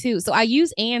into that too. So I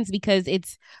use Anne's because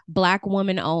it's Black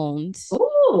woman owned.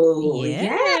 Ooh,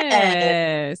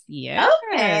 yes.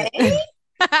 Okay.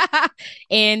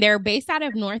 And they're based out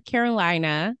of North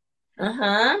Carolina.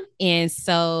 And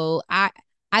so I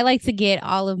like to get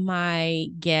all of my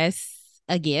guests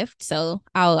a gift, so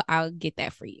I'll get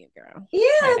that for you, girl.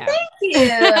 Yeah, thank you.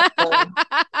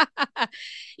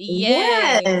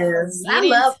 Yes, I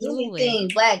love anything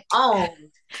Black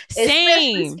owned.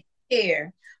 Same.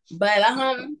 Here, but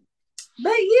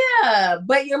yeah,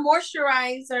 but your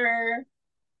moisturizer.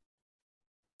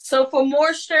 So for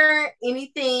moisture,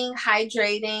 anything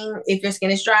hydrating. If your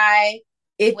skin is dry,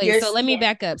 let me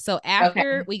back up. So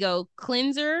after we go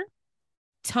cleanser,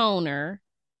 toner,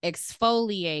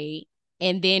 exfoliate,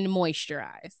 and then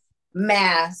moisturize.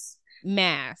 Mask.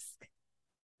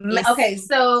 Okay,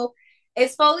 so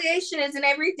exfoliation isn't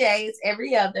every day, it's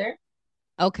every other.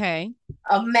 Okay.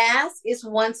 A mask is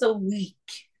once a week.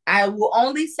 I will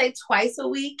only say twice a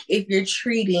week if you're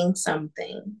treating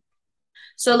something.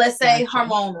 So let's say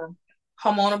hormonal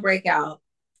breakout,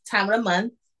 time of the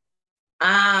month.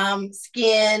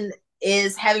 Skin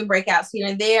is having breakouts here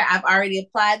and there. I've already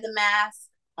applied the mask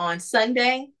on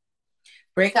Sunday.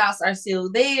 Breakouts are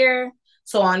still there.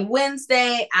 So on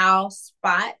Wednesday, I'll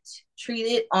spot treat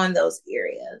it on those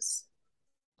areas.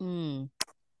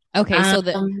 Okay, so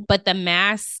the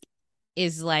mask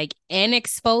is like an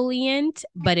exfoliant,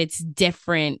 but it's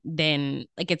different than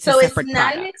like it's a So it's separate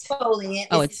not an product. exfoliant.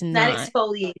 Oh, It's it's not not.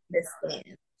 exfoliating the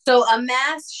skin. So a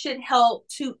mask should help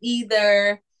to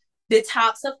either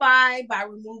detoxify by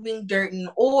removing dirt and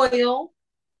oil.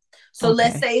 So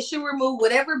let's Okay. say it should remove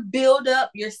whatever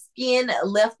buildup your skin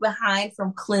left behind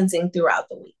from cleansing throughout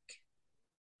the week.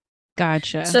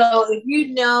 Gotcha. So if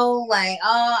you know, like,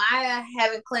 oh, I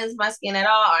haven't cleansed my skin at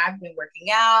all, or I've been working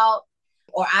out,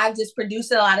 or I've just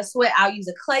produced a lot of sweat, I'll use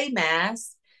a clay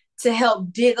mask to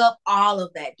help dig up all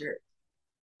of that dirt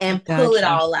and pull it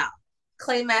Gotcha. all out.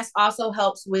 Clay mask also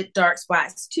helps with dark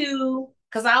spots too.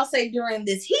 Because I'll say during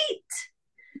this heat,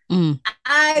 Mm.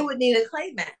 I would need a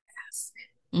clay mask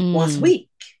once a Mm. week,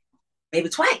 maybe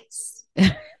twice,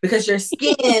 because your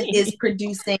skin is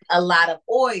producing a lot of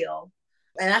oil.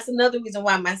 And that's another reason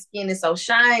why my skin is so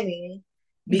shiny,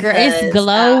 Girl, it's because being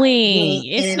glowing.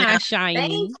 in It's and not out. Thank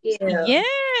shiny. you.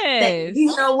 Yes.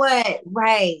 You know what?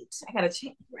 Right. I gotta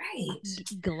change.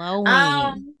 Right.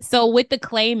 Glowing. So with the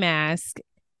clay mask,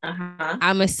 Uh-huh.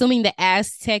 I'm assuming the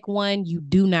Aztec one you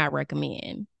do not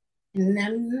recommend. No,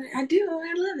 I do.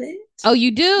 I love it. Oh,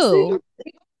 you do?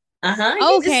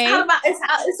 Uh-huh. Okay.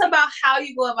 It's about how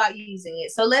you go about using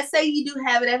it. So let's say you do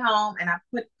have it at home, and I'm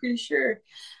pretty sure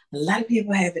a lot of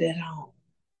people have it at home.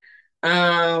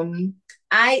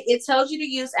 It tells you to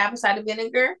use apple cider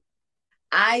vinegar.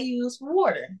 I use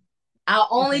water. I'll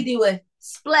only do a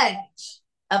splash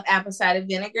of apple cider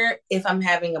vinegar if I'm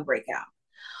having a breakout.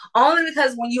 Only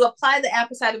because when you apply the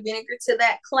apple cider vinegar to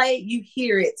that clay, you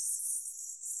hear it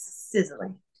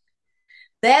sizzling.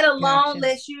 That alone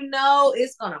lets you know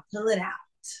it's going to pull it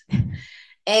out.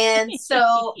 And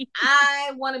so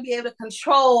I want to be able to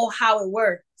control how it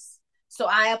works. So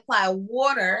I apply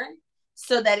water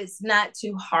so that it's not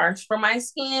too harsh for my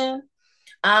skin.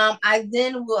 I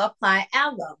then will apply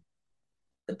aloe,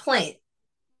 the plant.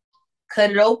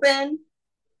 Cut it open.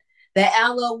 The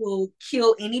aloe will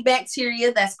kill any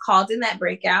bacteria that's causing that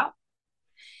breakout.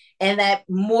 And that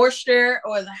moisture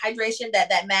or the hydration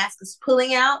that mask is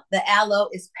pulling out, the aloe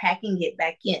is packing it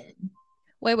back in.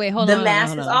 Wait, hold on. The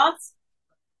mask is off.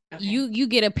 Okay. You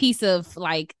get a piece of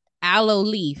like aloe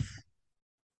leaf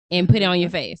and put it on your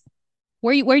face.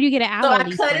 Where do you get an aloe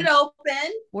leaf? So I cut it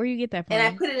open. Where you get that from? And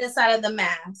I put it inside of the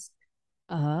mask.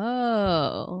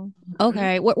 Oh,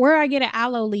 okay. Where I get an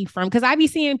aloe leaf from? Because I be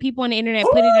seeing people on the internet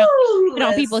put it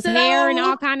on people's hair and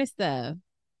all kind of stuff.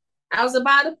 I was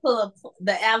about to pull up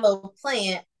the aloe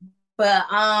plant, but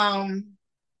oh,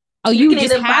 you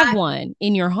just have one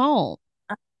in your home.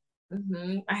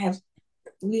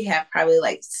 We have probably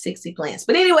like 60 plants,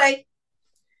 but anyway,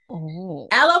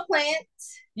 aloe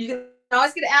plants. You can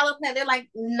always get an aloe plant. They're like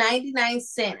 99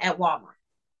 cents at Walmart.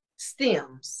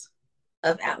 Stems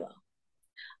of aloe.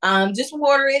 Just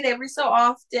water it every so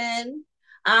often.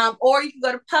 Or you can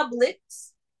go to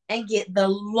Publix and get the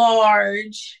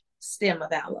large stem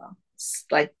of aloe. It's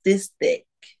like this thick,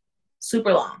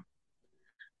 super long.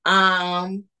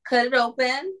 Cut it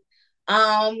open.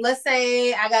 Let's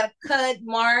say I got a cut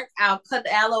mark. I'll cut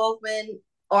the aloe open,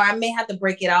 or I may have to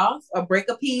break it off or break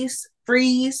a piece,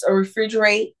 freeze or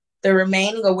refrigerate the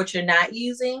remaining or what you're not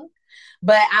using.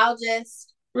 But I'll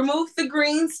just remove the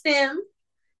green stem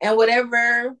and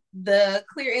whatever the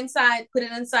clear inside, put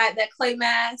it inside that clay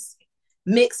mask,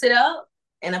 mix it up,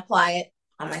 and apply it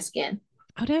on my skin.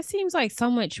 Oh, that seems like so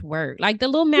much work. Like the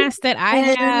little mask that I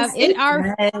have, it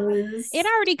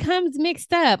already comes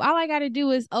mixed up. All I got to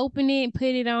do is open it, put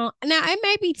it on. Now, it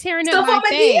may be tearing up my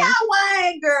face. So for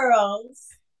DIY girls,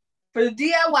 for the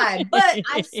DIY,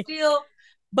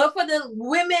 but for the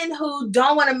women who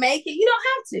don't want to make it, you don't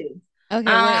have to.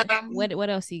 Okay, what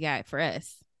else you got for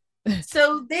us?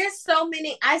 So there's so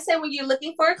many. I say when you're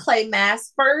looking for a clay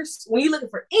mask, first, when you're looking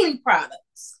for any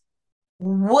products,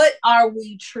 what are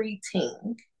we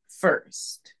treating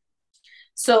first?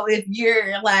 So if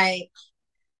you're like,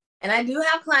 and I do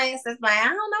have clients that's like, I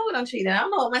don't know what I'm treating. I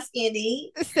don't know what my skin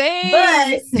needs. Same.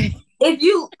 But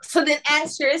so then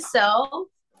ask yourself,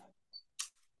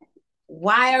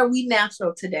 why are we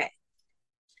natural today?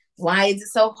 Why is it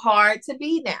so hard to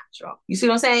be natural? You see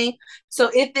what I'm saying? So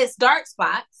if it's dark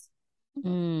spots,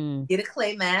 get a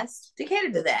clay mask to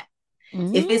cater to that.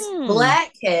 If it's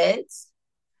blackheads,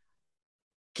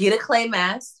 get a clay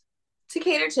mask to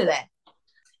cater to that.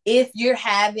 If you're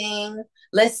having,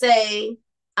 let's say,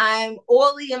 I'm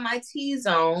oily in my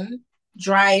T-zone,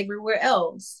 dry everywhere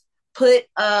else, put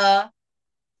a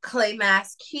clay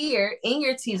mask here in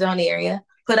your T-zone area,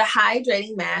 put a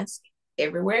hydrating mask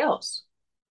everywhere else.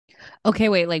 Okay,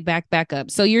 wait, like back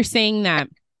up. So you're saying that,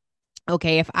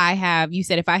 okay, if I have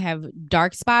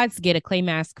dark spots, get a clay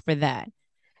mask for that.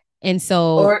 And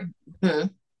so Or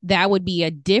that would be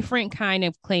a different kind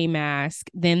of clay mask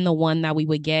than the one that we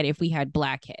would get if we had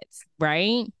blackheads,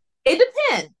 right? it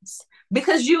depends,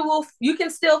 because you can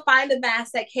still find a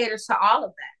mask that caters to all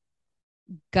of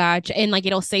that. Gotcha. And like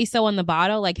it'll say so on the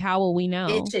bottle. Like how will we know?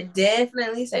 It should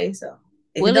definitely say so.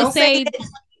 If Will it it don't say? say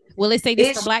Will it say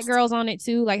this for black girls on it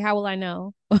too? Like how will I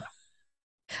know?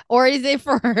 Or is it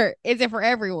for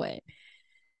everyone?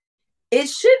 It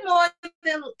should more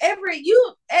than everything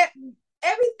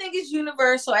is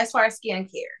universal as far as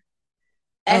skincare.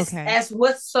 As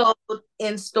what's sold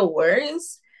in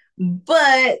stores.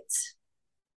 But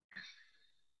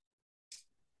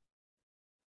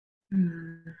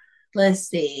let's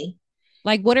see.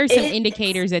 Like what are some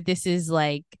indicators that this is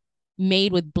like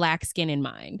made with black skin in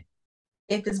mind?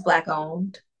 If it's black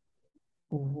owned.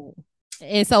 Ooh.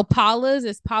 And so Paula's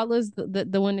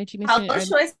the one that you mentioned? Paula's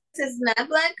Choice is not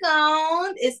black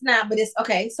owned. It's not, but it's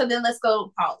okay. So then let's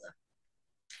go Paula.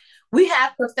 We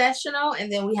have professional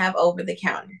and then we have over the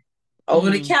counter. Over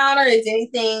the counter is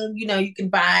anything, you can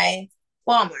buy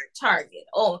Walmart, Target,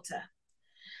 Ulta.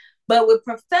 But with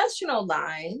professional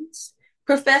lines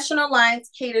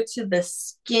cater to the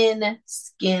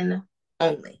skin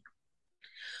only.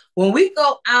 When we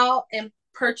go out and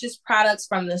purchase products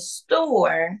from the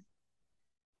store,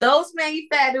 those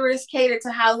manufacturers cater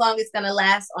to how long it's going to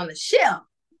last on the shelf.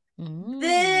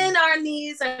 Then our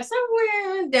needs are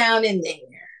somewhere down in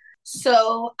there.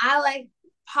 So I like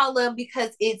Paula because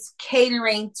it's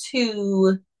catering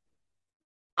to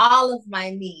all of my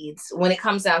needs. When it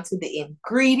comes down to the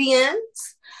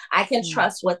ingredients, I can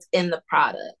trust what's in the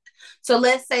product. So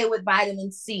let's say with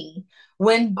vitamin C,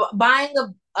 when buying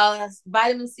a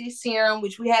vitamin C serum,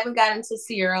 which we haven't gotten into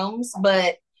serums,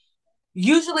 but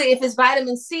usually if it's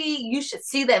vitamin C, you should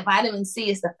see that vitamin C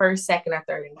is the first, second, or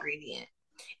third ingredient.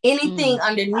 Anything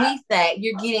underneath that,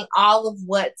 you're getting all of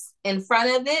what's in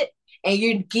front of it, and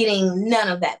you're getting none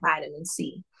of that vitamin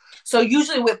C. So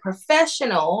usually with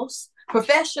professional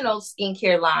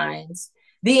skincare lines,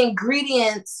 the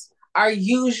ingredients are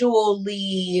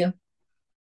usually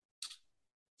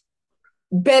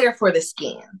better for the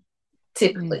skin,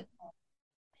 typically.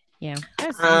 Yeah,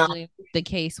 that's usually the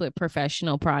case with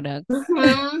professional products.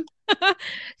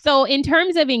 So in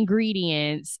terms of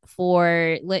ingredients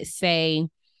for, let's say,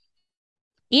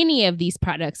 any of these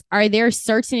products, are there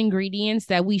certain ingredients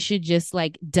that we should just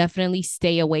like definitely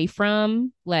stay away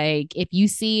from? Like if you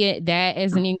see it that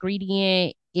as an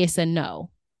ingredient, it's a no.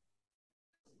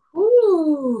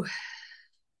 Ooh.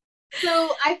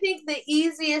 So I think the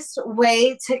easiest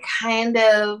way to kind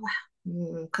of,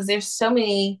 because there's so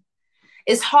many,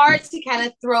 it's hard to kind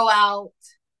of throw out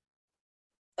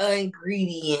an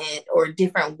ingredient or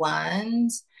different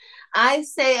ones. I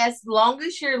say as long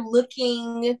as you're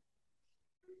looking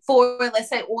for, let's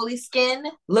say, oily skin,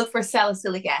 look for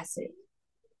salicylic acid.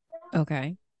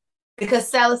 Okay. Because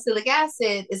salicylic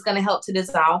acid is going to help to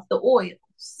dissolve the oils.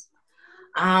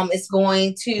 It's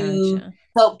going to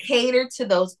help cater to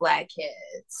those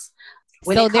blackheads.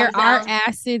 So there are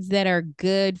acids that are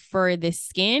good for the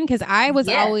skin, because I was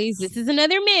always, this is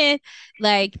another myth,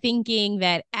 like thinking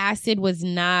that acid was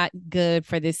not good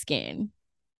for the skin.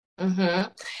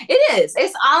 It is.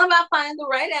 It's all about finding the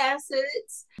right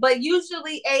acids, but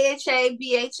usually AHA,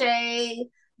 BHA,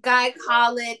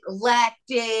 glycolic,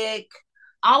 lactic,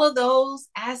 all of those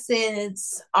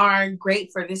acids are great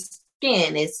for the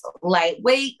skin. It's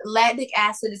lightweight. Lactic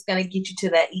acid is going to get you to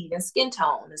that even skin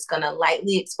tone. It's going to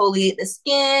lightly exfoliate the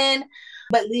skin,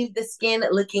 but leave the skin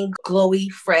looking glowy,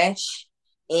 fresh,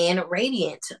 and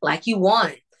radiant like you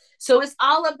want. So it's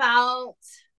all about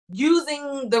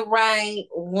using the right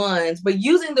ones, but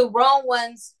using the wrong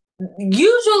ones.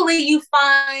 Usually you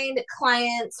find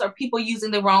clients or people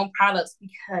using the wrong products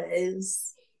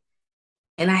because,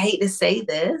 and I hate to say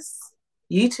this,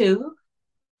 YouTube.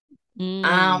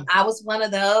 I was one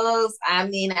of those. I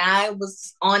mean, I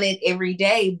was on it every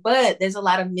day, but there's a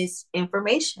lot of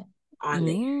misinformation on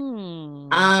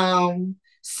there.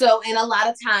 So, and a lot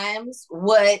of times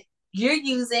what you're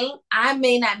using, I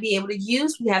may not be able to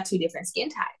use. We have two different skin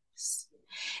types.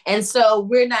 And so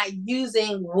we're not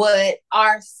using what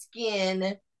our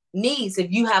skin needs.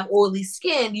 If you have oily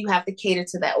skin, you have to cater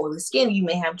to that oily skin. You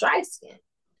may have dry skin.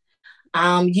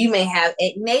 You may have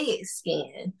acneic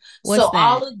skin. What's that?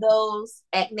 All of those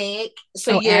acneic.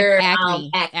 So you're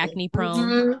acne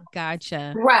prone.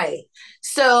 Gotcha. Right.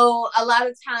 So a lot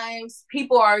of times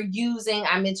people are using,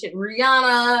 I mentioned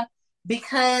Rihanna,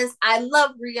 because I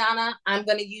love Rihanna. I'm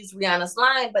going to use Rihanna's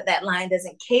line, but that line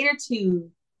doesn't cater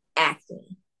to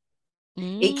acne.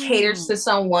 It caters to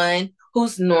someone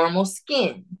who's normal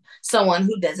skin, someone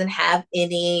who doesn't have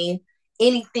anything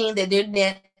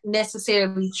that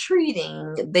necessarily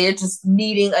treating. They're just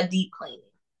needing a deep cleaning.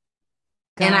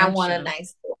 And I want a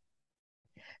nice one.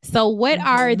 So what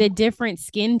are the different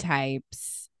skin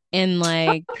types? And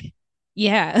like,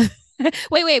 yeah.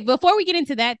 Wait. Before we get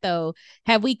into that though,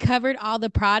 have we covered all the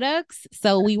products?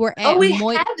 So we were at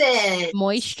haven't.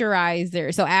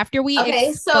 Moisturizer. So after we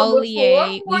exfoliate, so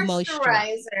we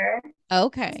moisturize.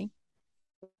 Okay.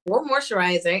 Or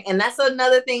moisturizer. And that's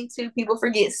another thing too. People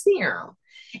forget serum.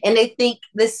 And they think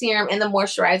the serum and the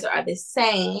moisturizer are the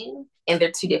same, and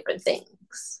they're two different things.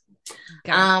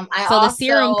 The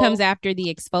serum comes after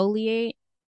the exfoliate.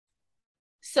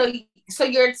 So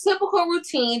your typical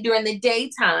routine during the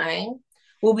daytime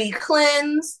will be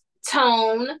cleanse,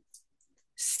 tone,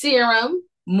 serum,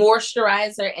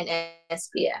 moisturizer, and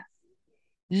SPF.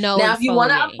 Now, if you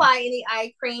want to apply any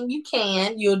eye cream, you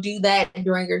can. You'll do that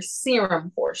during your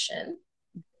serum portion.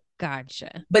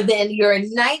 Gotcha. But then your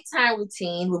nighttime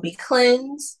routine will be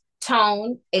cleanse,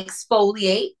 tone,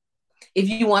 exfoliate. If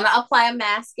you want to apply a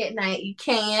mask at night, you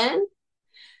can.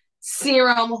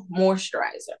 Serum,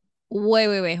 moisturizer.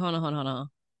 Wait. Hold on.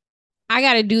 I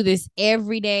got to do this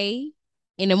every day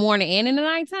in the morning and in the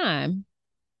nighttime.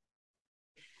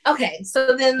 Okay,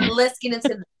 so then let's get into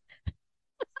this.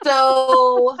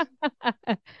 So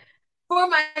for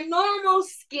my normal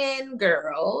skin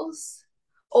girls,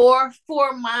 or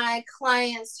for my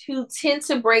clients who tend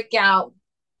to break out,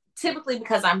 typically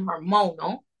because I'm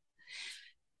hormonal,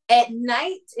 at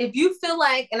night, if you feel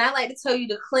like, and I like to tell you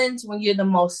to cleanse when you're the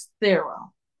most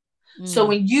thorough. So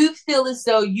when you feel as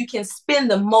though you can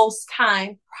spend the most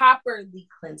time properly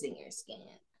cleansing your skin,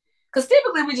 because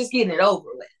typically we're just getting it over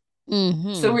with.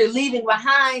 So we're leaving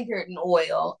behind dirt and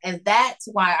oil, and that's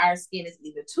why our skin is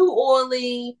either too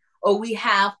oily or we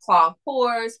have clogged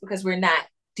pores because we're not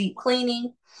deep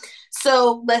cleaning.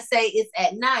 So let's say it's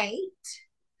at night.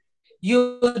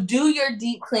 You'll do your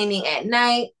deep cleaning at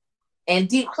night, and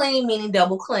deep cleaning meaning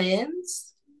double cleanse.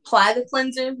 Apply the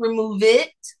cleanser, remove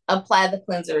it, apply the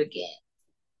cleanser again.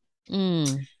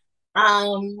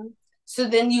 So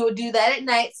then you would do that at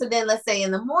night. So then let's say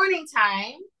in the morning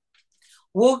time,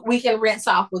 we can rinse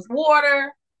off with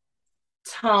water,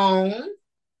 tone,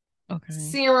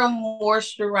 serum,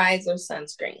 moisturizer,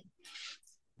 sunscreen.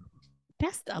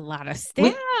 That's a lot of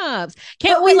steps.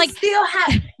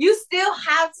 You still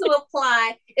have to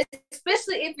apply,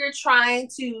 especially if you're trying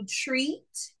to treat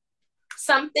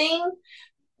something.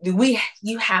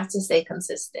 You have to stay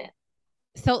consistent.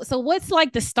 So what's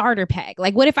like the starter pack?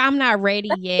 Like, what if I'm not ready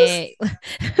yet?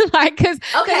 Like, let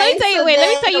me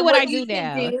tell you what I do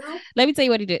now. Let me tell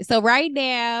you what I do. So right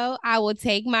now, I will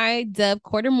take my Dove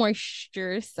Quarter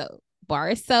Moisture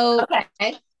bar soap.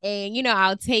 Okay. And,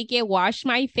 I'll take it, wash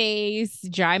my face,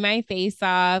 dry my face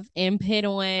off, and put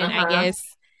on, I guess,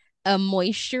 a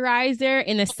moisturizer.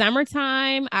 In the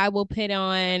summertime, I will put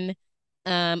on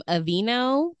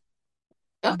Aveeno.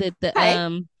 With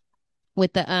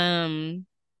the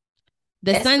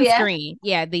sunscreen.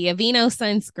 Yeah, the Aveeno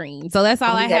sunscreen. So that's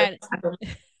all I had.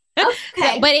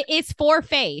 But it's for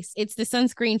face. It's the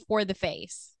sunscreen for the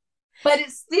face. But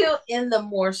it's still in the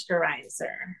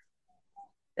moisturizer.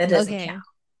 That doesn't count.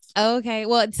 Okay.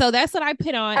 Well, so that's what I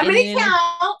put on. It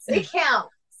counts. It counts.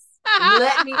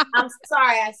 I'm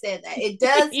sorry I said that. It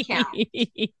does count.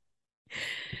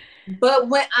 But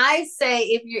when I say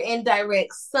if you're in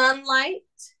direct sunlight,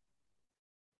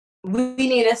 we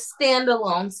need a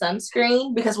standalone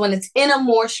sunscreen, because when it's in a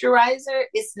moisturizer,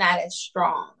 it's not as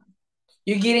strong.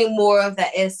 You're getting more of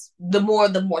the more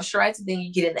of the moisturizer than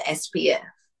you get in the SPF.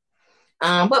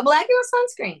 But Black Girl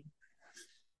sunscreen.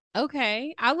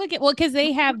 Okay. I'll look at, because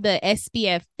they have the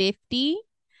SPF 50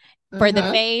 for the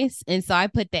face. And so I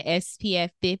put the SPF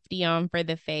 50 on for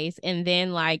the face. And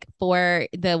then like for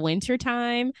the winter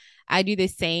time, I do the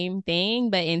same thing,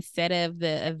 but instead of the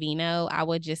Aveeno, I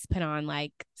would just put on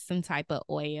like some type of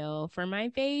oil for my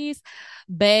face.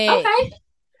 But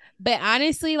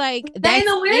honestly, like that's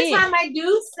in the winter time,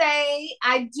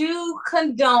 I do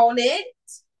condone it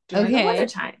during the winter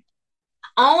time,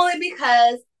 only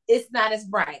because it's not as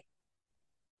bright.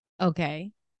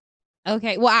 Okay.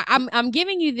 Well, I'm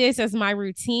giving you this as my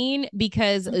routine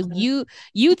because you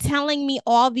telling me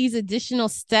all these additional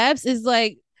steps is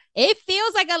like, it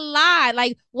feels like a lot.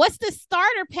 Like, what's the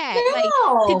starter pack?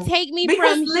 No, like to take me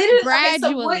from gradually.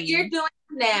 So what you're doing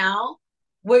now,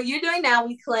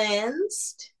 we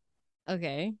cleansed.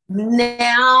 Okay.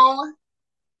 Now,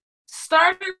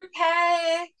 starter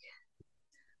pack,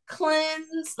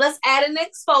 cleanse. Let's add an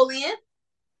exfoliant.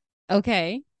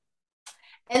 Okay.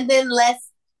 And then let's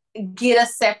get a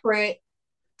separate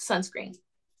sunscreen.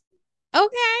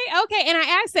 Okay. And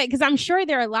I asked that because I'm sure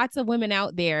there are lots of women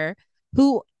out there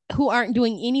who who aren't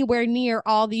doing anywhere near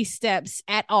all these steps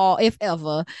at all, if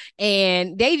ever.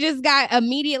 And they just got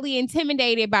immediately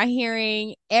intimidated by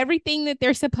hearing everything that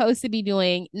they're supposed to be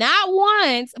doing, not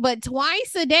once, but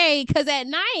twice a day. Because at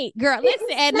night, girl,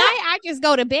 listen, at night, I just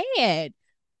go to bed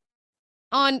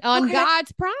on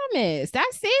God's promise.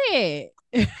 That's it.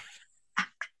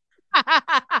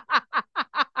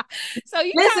 So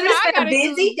you listen, it's been a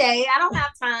busy day. I don't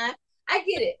have time. I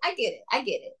get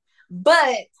it.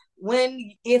 But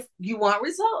if you want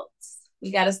results,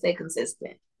 you got to stay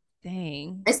consistent.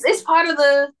 Dang. It's part of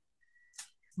the,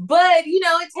 but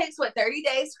it takes 30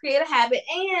 days to create a habit.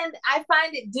 And I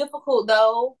find it difficult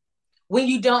though, when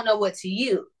you don't know what to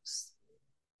use.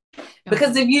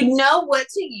 Because if you know what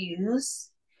to use,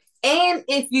 and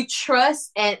if you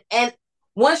trust and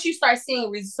once you start seeing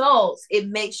results, it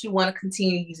makes you want to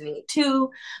continue using it too.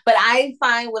 But I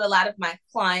find with a lot of my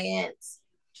clients,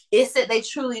 it's that they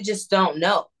truly just don't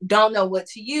know what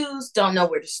to use, don't know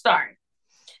where to start.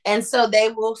 And so they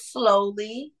will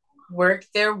slowly work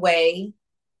their way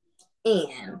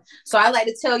in. So I like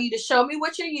to tell you to show me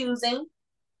what you're using.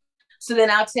 So then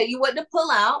I'll tell you what to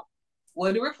pull out,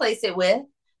 what to replace it with,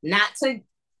 not to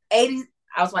 80.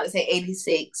 I was about to say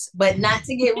 86, but not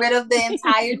to get rid of the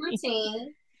entire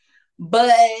routine.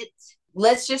 But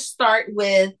let's just start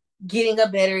with getting a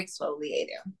better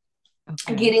exfoliator,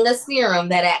 getting a serum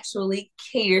that actually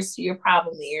caters to your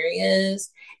problem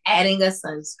areas, adding a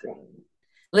sunscreen.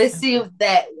 Let's see if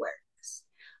that works.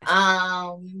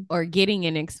 Or getting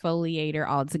an exfoliator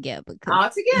altogether.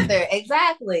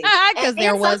 Exactly. Because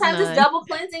there was sometimes none. It's double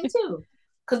cleansing too.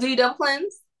 Because do you double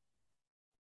cleanse?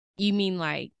 You mean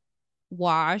like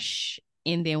wash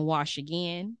and then wash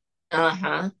again?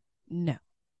 No.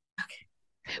 Okay.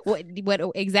 What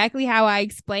exactly how I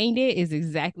explained it is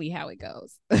exactly how it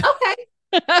goes. Okay.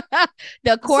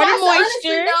 The quarter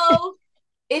moisture. Honestly, though,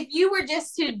 if you were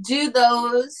just to do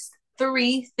those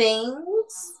 3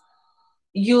 things,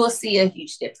 you will see a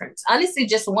huge difference. Honestly,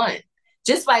 just one,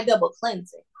 just by double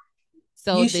cleansing.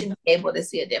 So you should be able to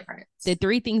see a difference. The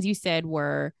 3 things you said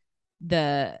were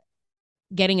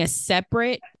getting a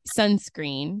separate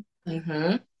sunscreen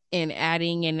and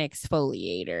adding an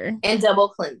exfoliator and double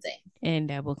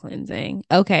cleansing.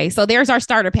 Okay, so there's our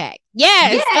starter pack.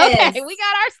 Yes. Okay, we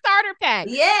got our starter pack.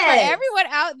 Yes. For everyone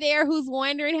out there who's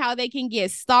wondering how they can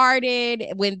get started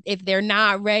if they're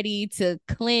not ready to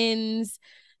cleanse,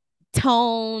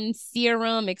 tone,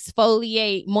 serum,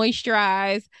 exfoliate,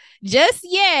 moisturize just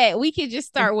yet, we can just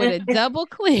start with a double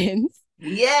cleanse.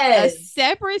 Yes. A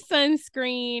separate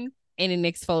sunscreen and an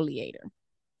exfoliator.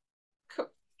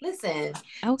 Listen,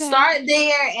 start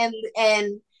there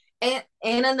and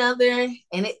another,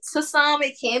 and to some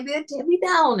it can be a Debbie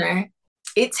Downer.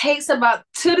 It takes about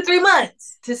 2 to 3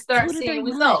 months to start seeing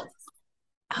results.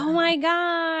 Oh my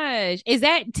gosh. Is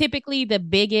that typically the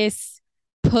biggest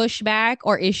pushback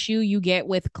or issue you get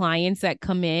with clients that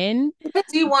come in? Because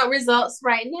you want results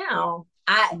right now.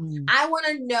 I want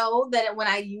to know that when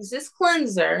I use this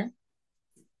cleanser,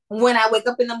 when I wake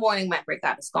up in the morning, my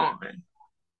breakout is gone.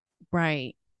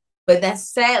 Right. But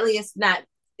sadly, it's not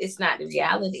the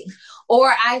reality.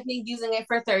 Or I've been using it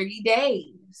for 30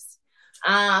 days.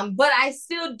 But I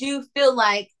still do feel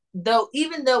like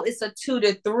even though it's a 2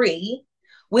 to 3,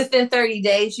 within 30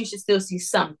 days, you should still see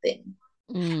something.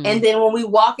 And then when we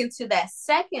walk into that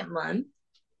second month,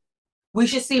 we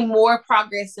should see more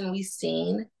progress than we've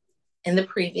seen in the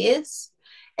previous,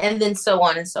 and then so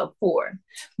on and so forth.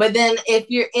 But then if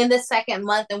you're in the second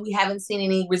month and we haven't seen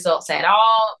any results at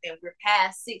all, and we're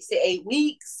past 6 to 8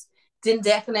 weeks, then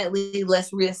definitely let's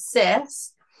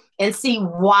reassess and see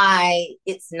why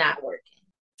it's not working.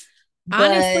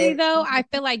 Honestly, though, I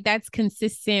feel like that's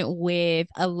consistent with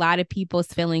a lot of people's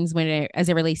feelings as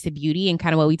it relates to beauty, and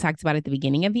kind of what we talked about at the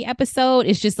beginning of the episode.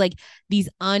 It's just like these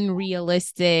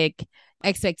unrealistic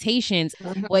expectations.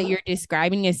 What you're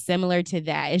describing is similar to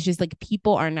that. It's just like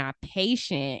people are not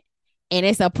patient, and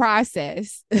it's a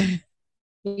process. Yeah.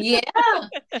 And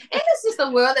it's just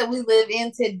the world that we live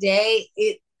in today.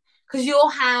 Because you'll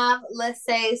have, let's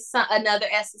say, another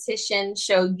esthetician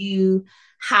show you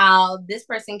how this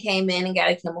person came in and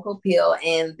got a chemical peel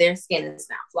and their skin is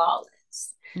not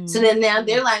flawless. So then now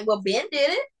they're like, well, Ben did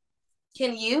it.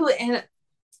 Can you? And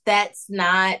that's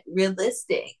not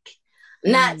realistic.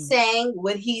 Not saying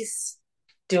what he's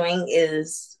doing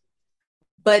is,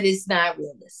 but it's not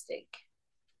realistic.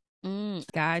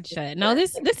 Gotcha. No,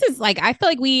 this is like, I feel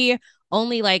like we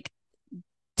only like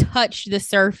touch the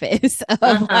surface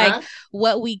of like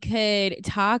what we could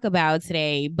talk about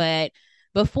today. But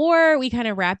before we kind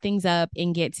of wrap things up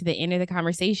and get to the end of the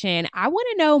conversation, I want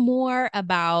to know more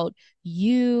about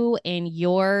you and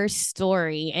your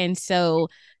story. And so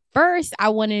first I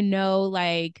want to know,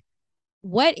 like,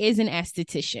 what is an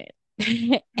esthetician?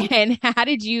 And how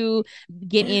did you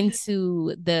get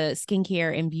into the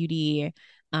skincare and beauty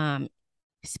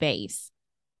space?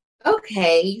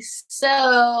 Okay,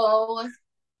 so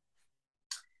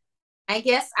I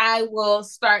guess I will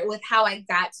start with how I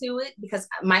got to it, because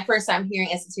my first time hearing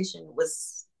esthetician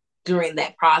was during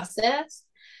that process.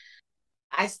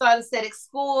 I started aesthetic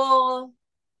school,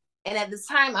 and at the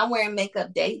time, I'm wearing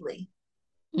makeup daily,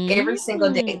 every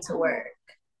single day to work.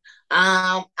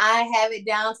 I have it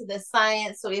down to the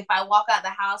science. So if I walk out the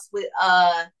house with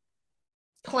a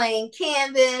plain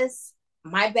canvas,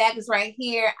 my bag is right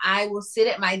here, I will sit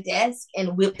at my desk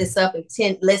and whip this up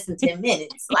in less than 10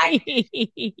 minutes. Like,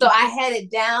 so I had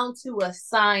it down to a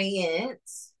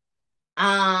science.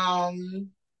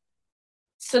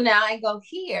 So now I go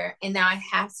here, and now I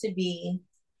have to be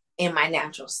in my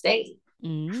natural state.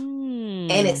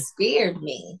 And it scared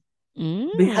me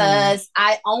because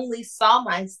I only saw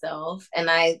myself, and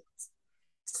I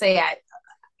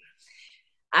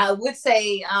would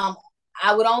say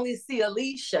I would only see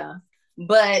Alicia,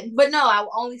 but no, I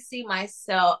would only see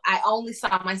myself. I only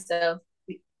saw myself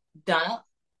done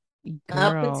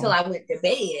up until I went to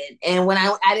bed. And when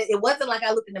it wasn't like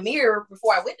I looked in the mirror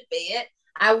before I went to bed.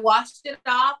 I washed it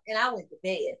off and I went to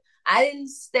bed. I didn't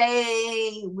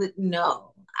stay with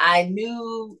no. I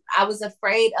knew I was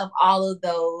afraid of all of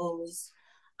those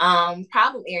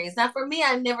problem areas. Now, for me,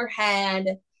 I never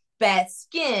had bad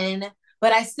skin,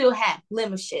 but I still had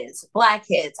blemishes,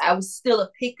 blackheads. I was still a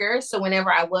picker. So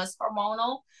whenever I was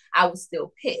hormonal, I would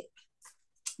still pick.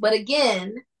 But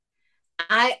again,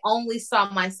 I only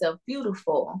saw myself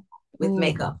beautiful with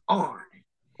makeup on.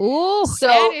 Ooh, so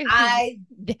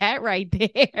that right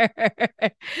there.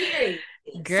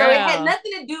 Girl. So it had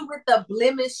nothing to do with the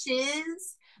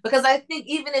blemishes, because I think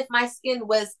even if my skin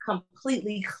was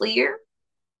completely clear,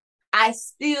 I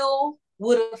still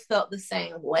would have felt the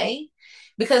same way,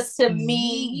 because to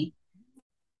me,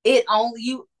 I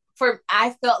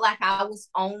felt like I was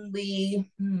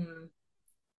only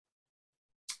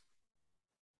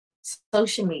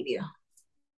social media.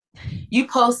 You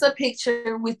post a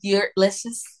picture with let's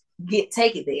just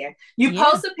take it there. You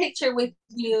post a picture with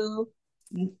you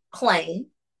plain.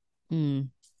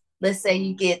 Let's say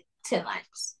you get 10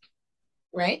 likes,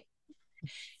 right?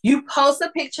 You post a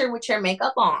picture with your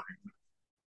makeup on,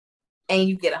 and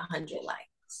you get 100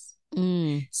 likes.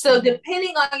 So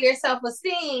depending on your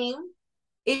self-esteem,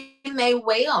 it may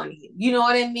weigh on you. You know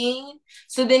what I mean?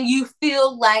 So then you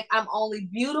feel like I'm only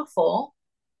beautiful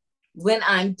when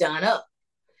I'm done up.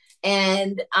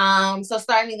 And so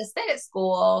starting aesthetic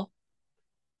school,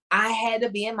 I had to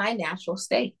be in my natural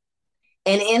state.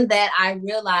 And in that, I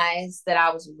realized that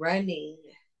I was running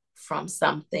from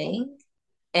something.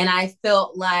 And I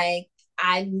felt like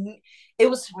it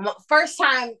was my first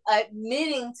time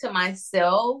admitting to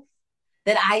myself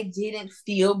that I didn't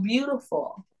feel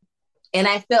beautiful. And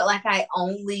I felt like I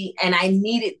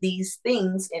needed these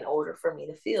things in order for me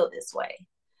to feel this way.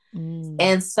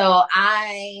 And so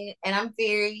I'm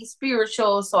very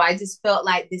spiritual. So I just felt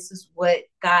like this is what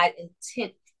God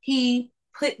intended. He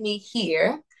put me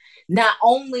here, not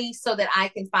only so that I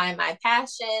can find my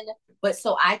passion, but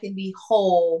so I can be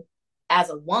whole as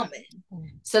a woman.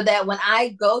 So that when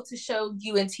I go to show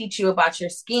you and teach you about your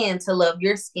skin, to love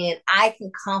your skin, I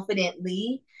can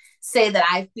confidently say that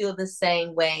I feel the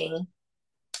same way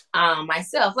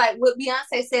myself. Like what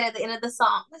Beyonce said at the end of the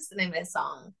song. What's the name of that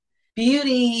song?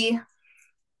 Beauty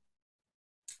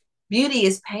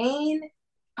is pain.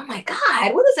 Oh my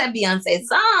God, what is that Beyonce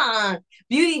song?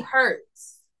 Beauty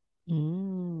hurts. Have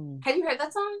you heard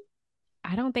that song?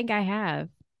 I don't think I have.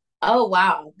 Oh,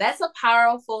 wow. That's a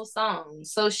powerful song.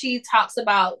 So she talks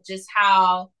about just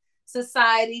how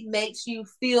society makes you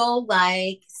feel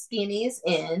like skinny is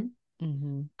in.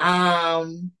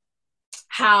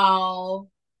 How,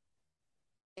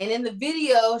 and in the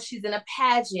video, she's in a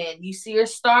pageant. You see her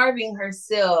starving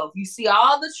herself. You see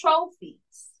all the trophies.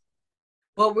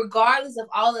 But regardless of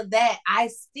all of that, I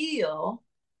still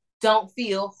don't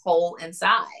feel whole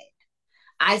inside.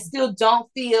 I still don't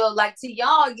feel like, to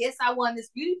y'all, yes, I won this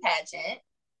beauty pageant,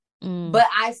 but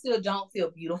I still don't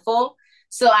feel beautiful.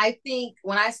 So I think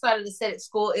when I started aesthetic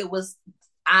school,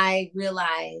 I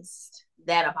realized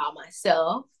that about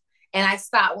myself, and I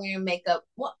stopped wearing makeup.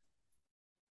 Well,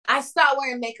 I stopped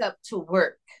wearing makeup to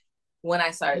work when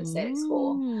I started aesthetic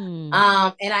school.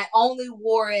 And I only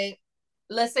wore it,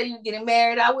 let's say you're getting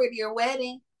married, I wear it to your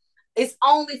wedding. It's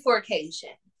only for occasion.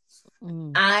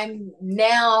 I'm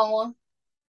now,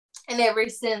 and ever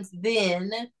since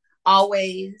then,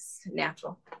 always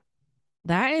natural.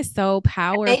 That is so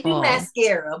powerful. They do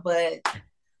mascara, but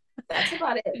That's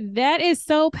about it. That is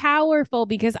so powerful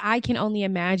because I can only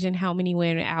imagine how many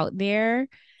women out there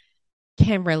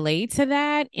can relate to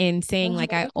that and saying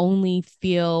like I only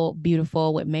feel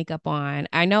beautiful with makeup on.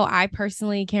 I know I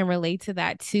personally can relate to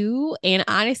that too. And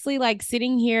honestly, like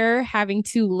sitting here having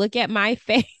to look at my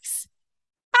face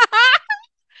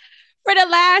for the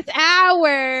last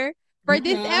hour for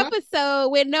this episode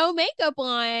with no makeup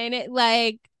on,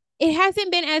 like it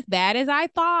hasn't been as bad as I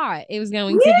thought it was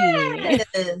going to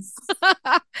be.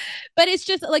 But it's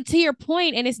just like to your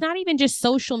point, and it's not even just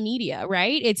social media,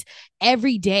 right? It's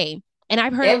every day. And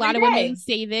I've heard a lot of women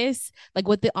say this, like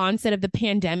with the onset of the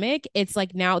pandemic, it's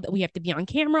like now that we have to be on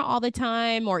camera all the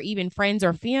time, or even friends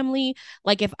or family.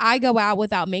 Like if I go out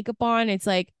without makeup on, it's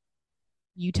like,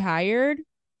 you tired?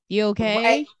 You okay?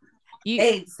 Right.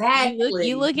 Exactly.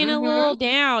 You looking a little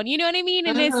down. You know what I mean?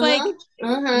 And it's like,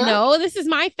 no, this is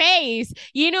my face.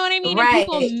 You know what I mean? Right. And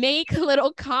people make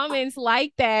little comments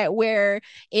like that where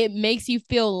it makes you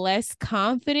feel less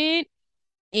confident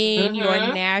in your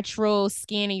natural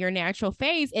skin and your natural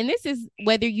face. And this is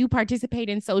whether you participate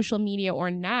in social media or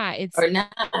not. It's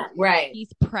right.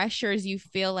 These pressures you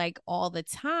feel like all the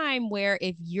time where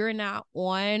if you're not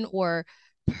on or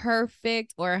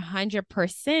perfect or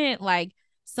 100%, like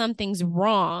something's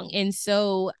wrong. And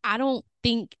so I don't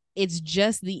think it's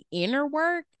just the inner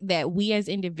work that we as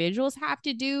individuals have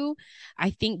to do. I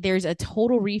think there's a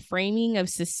total reframing of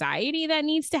society that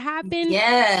needs to happen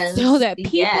so that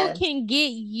people can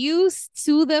get used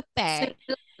to the fact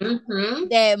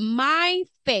that my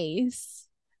face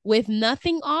with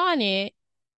nothing on it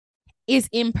is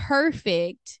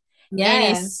imperfect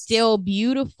and is still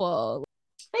beautiful.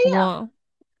 Well,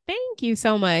 thank you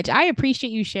so much. I appreciate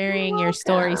you sharing your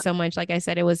story so much. Like I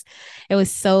said, it was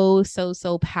so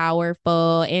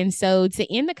powerful. And so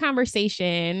to end the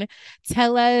conversation,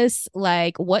 tell us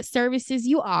like what services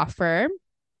you offer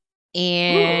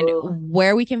and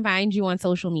where we can find you on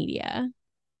social media.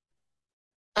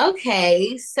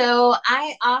 Okay, so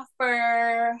I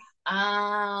offer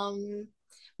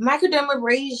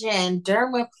microdermabrasion,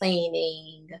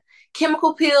 dermaplaning,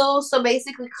 chemical peels, so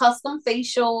basically custom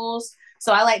facials.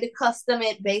 So I like to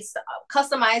customize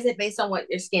it based on what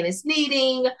your skin is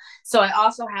needing. So I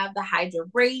also have the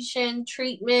hydration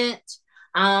treatment.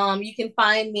 You can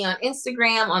find me on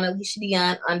Instagram on Alicia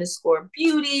Dion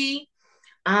 _beauty.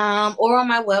 Or on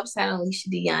my website,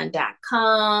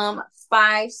 aliciadion.com.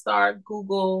 5-star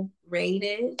Google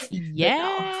rated.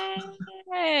 Yes.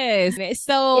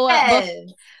 So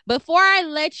before I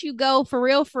let you go for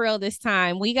real this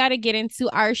time, we got to get into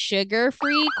our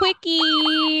sugar-free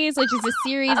quickies, which is a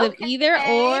series of either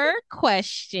or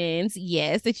questions.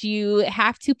 Yes, that you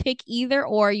have to pick either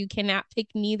or. You cannot pick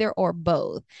neither or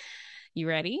both. You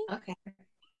ready? Okay.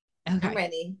 I'm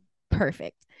ready.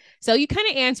 Perfect. So you kind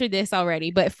of answered this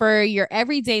already, but for your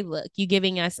everyday look, you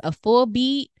giving us a full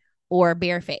beat or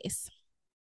bare face?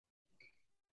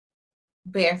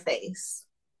 Bare face.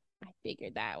 I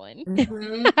figured that one.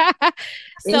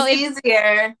 So it's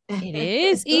easier. It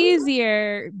is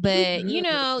easier, but you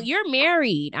know, you're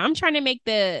married. I'm trying to make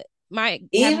even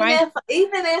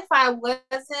if I wasn't,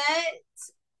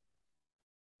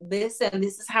 this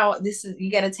is how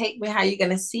you got to take me how you're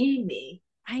gonna see me.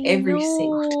 Every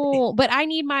single day. But I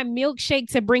need my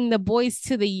milkshake to bring the boys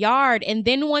to the yard, and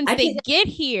then once they get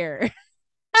here, then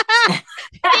once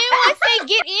they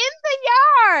get in the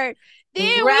yard,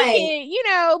 then we can, you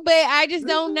know. But I just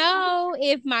don't know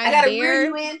if my I gotta rear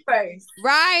you in first.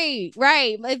 Right.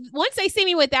 Once they see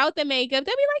me without the makeup,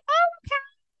 they'll be like, "Oh, okay,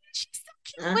 she's so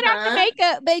cute without the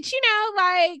makeup." But you know,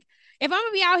 like if I'm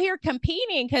gonna be out here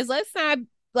competing, because let's not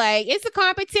like it's a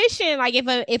competition. Like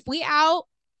if we out.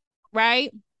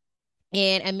 Right.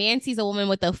 And a man sees a woman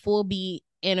with a full beat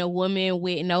and a woman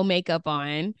with no makeup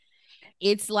on.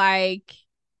 It's like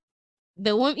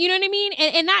the woman, you know what I mean?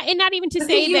 And not even to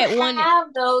say that one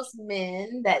have those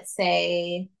men that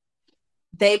say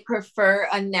they prefer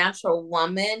a natural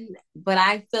woman, but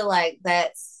I feel like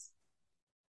that's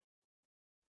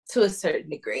to a certain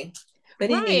degree.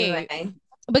 But anyway.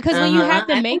 Because when you have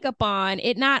the makeup on,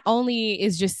 it not only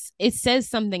is just, it says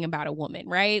something about a woman,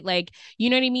 right? Like, you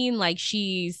know what I mean? Like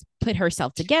she's put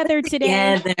herself together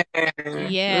today.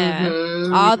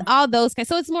 Yeah. All those kinds.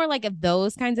 So it's more like of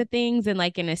those kinds of things and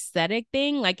like an aesthetic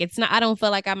thing. Like it's not, I don't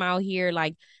feel like I'm out here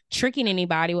like tricking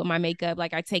anybody with my makeup.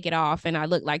 Like I take it off and I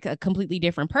look like a completely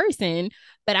different person,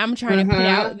 but I'm trying to put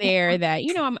out there that,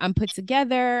 you know, I'm put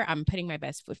together. I'm putting my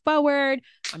best foot forward.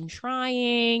 I'm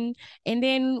trying. And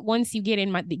then once you get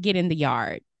in the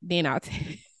yard, then I'll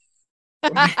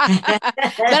but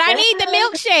I need the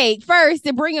milkshake first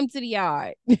to bring them to the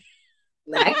yard.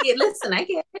 I get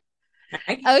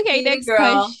it. Okay, next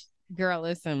question. Girl,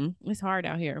 listen, it's hard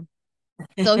out here.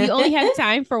 So if you only have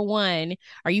time for one,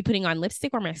 are you putting on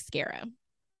lipstick or mascara?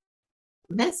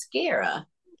 Mascara.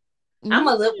 I'm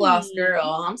a lip gloss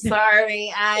girl. I'm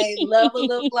sorry. I love a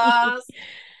lip gloss,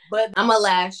 but I'm a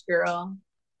lash girl.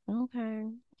 Okay.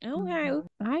 I I'm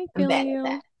feel bad you. at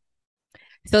that.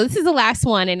 So this is the last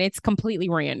one, and it's completely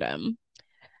random.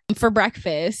 For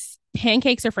breakfast,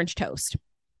 pancakes or French toast?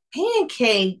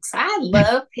 Pancakes. I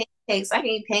love pancakes. I can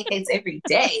eat pancakes every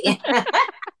day.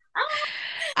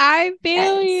 I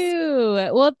feel Yes. you.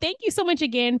 Well, thank you so much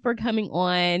again for coming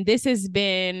on. This has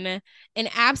been an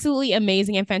absolutely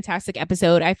amazing and fantastic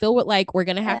episode. I feel like we're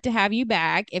going to have you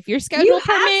back. If your schedule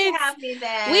permits, have me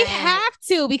back. We have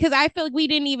to, because I feel like we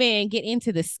didn't even get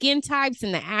into the skin types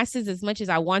and the acids as much as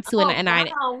I want to. We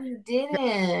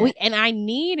didn't. And I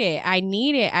need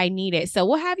it. So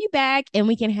we'll have you back and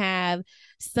we can have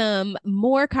some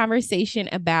more conversation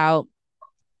about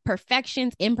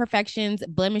perfections, imperfections,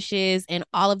 blemishes, and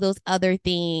all of those other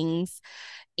things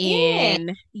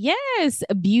in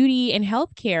beauty and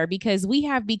healthcare, because we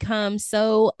have become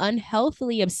so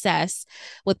unhealthily obsessed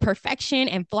with perfection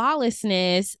and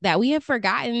flawlessness that we have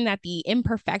forgotten that the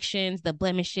imperfections, the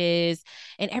blemishes,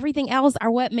 and everything else are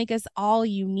what make us all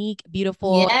unique,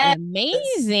 beautiful, and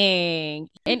amazing.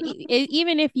 And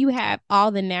even if you have all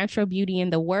the natural beauty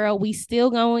in the world, we still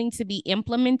going to be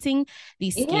implementing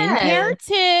these skincare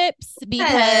tips,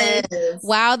 because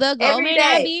while the goal may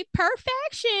not be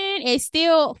perfection, it's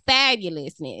still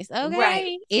fabulousness.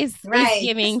 Okay, it's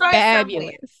giving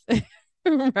fabulous.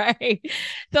 Right.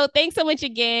 So thanks so much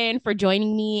again for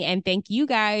joining me, and thank you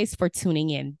guys for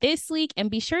tuning in this week, and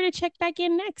be sure to check back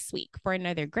in next week for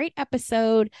another great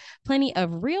episode, plenty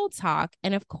of real talk,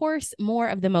 and of course more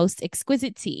of the most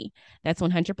exquisite tea that's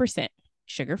 100%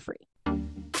 sugar free.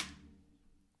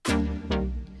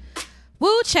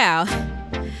 Woo chow.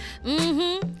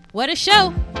 What a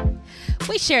show.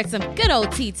 We shared some good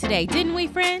old tea today, didn't we,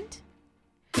 friend?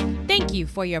 Thank you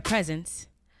for your presence.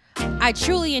 I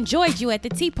truly enjoyed you at the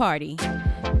tea party,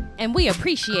 and we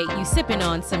appreciate you sipping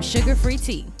on some sugar-free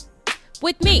tea.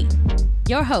 With me,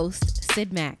 your host,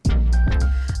 Sid Mack.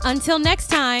 Until next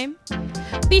time,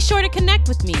 be sure to connect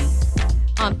with me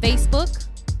on Facebook,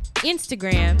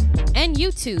 Instagram, and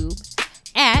YouTube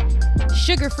at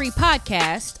Sugar Free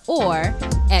Podcast or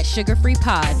at Sugar Free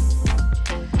Pod.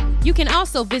 You can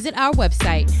also visit our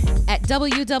website at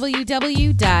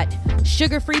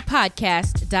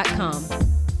www.sugarfreepodcast.com.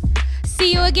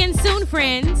 See you again soon,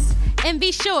 friends, and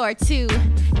be sure to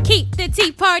keep the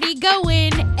tea party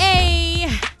going,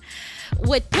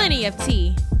 with plenty of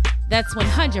tea that's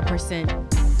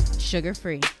 100%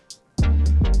 sugar-free.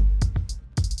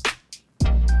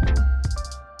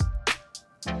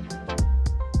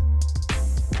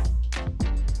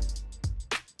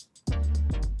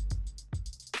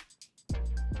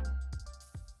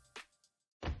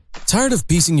 Tired of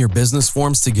piecing your business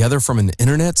forms together from an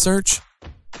internet search?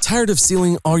 Tired of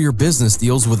sealing all your business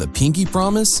deals with a pinky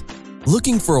promise?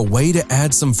 Looking for a way to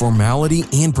add some formality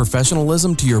and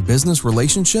professionalism to your business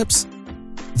relationships?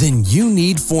 Then you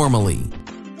need Formally.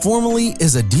 Formally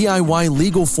is a DIY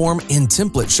legal form and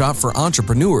template shop for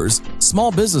entrepreneurs, small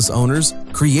business owners,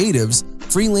 creatives,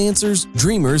 freelancers,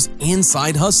 dreamers, and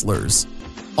side hustlers.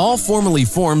 All Formally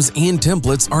forms and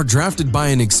templates are drafted by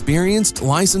an experienced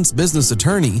licensed business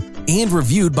attorney and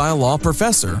reviewed by a law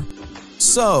professor.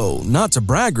 So, not to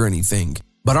brag or anything,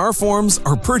 but our forms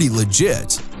are pretty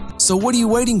legit. So what are you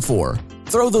waiting for?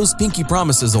 Throw those pinky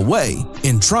promises away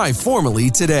and try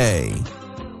Formally today.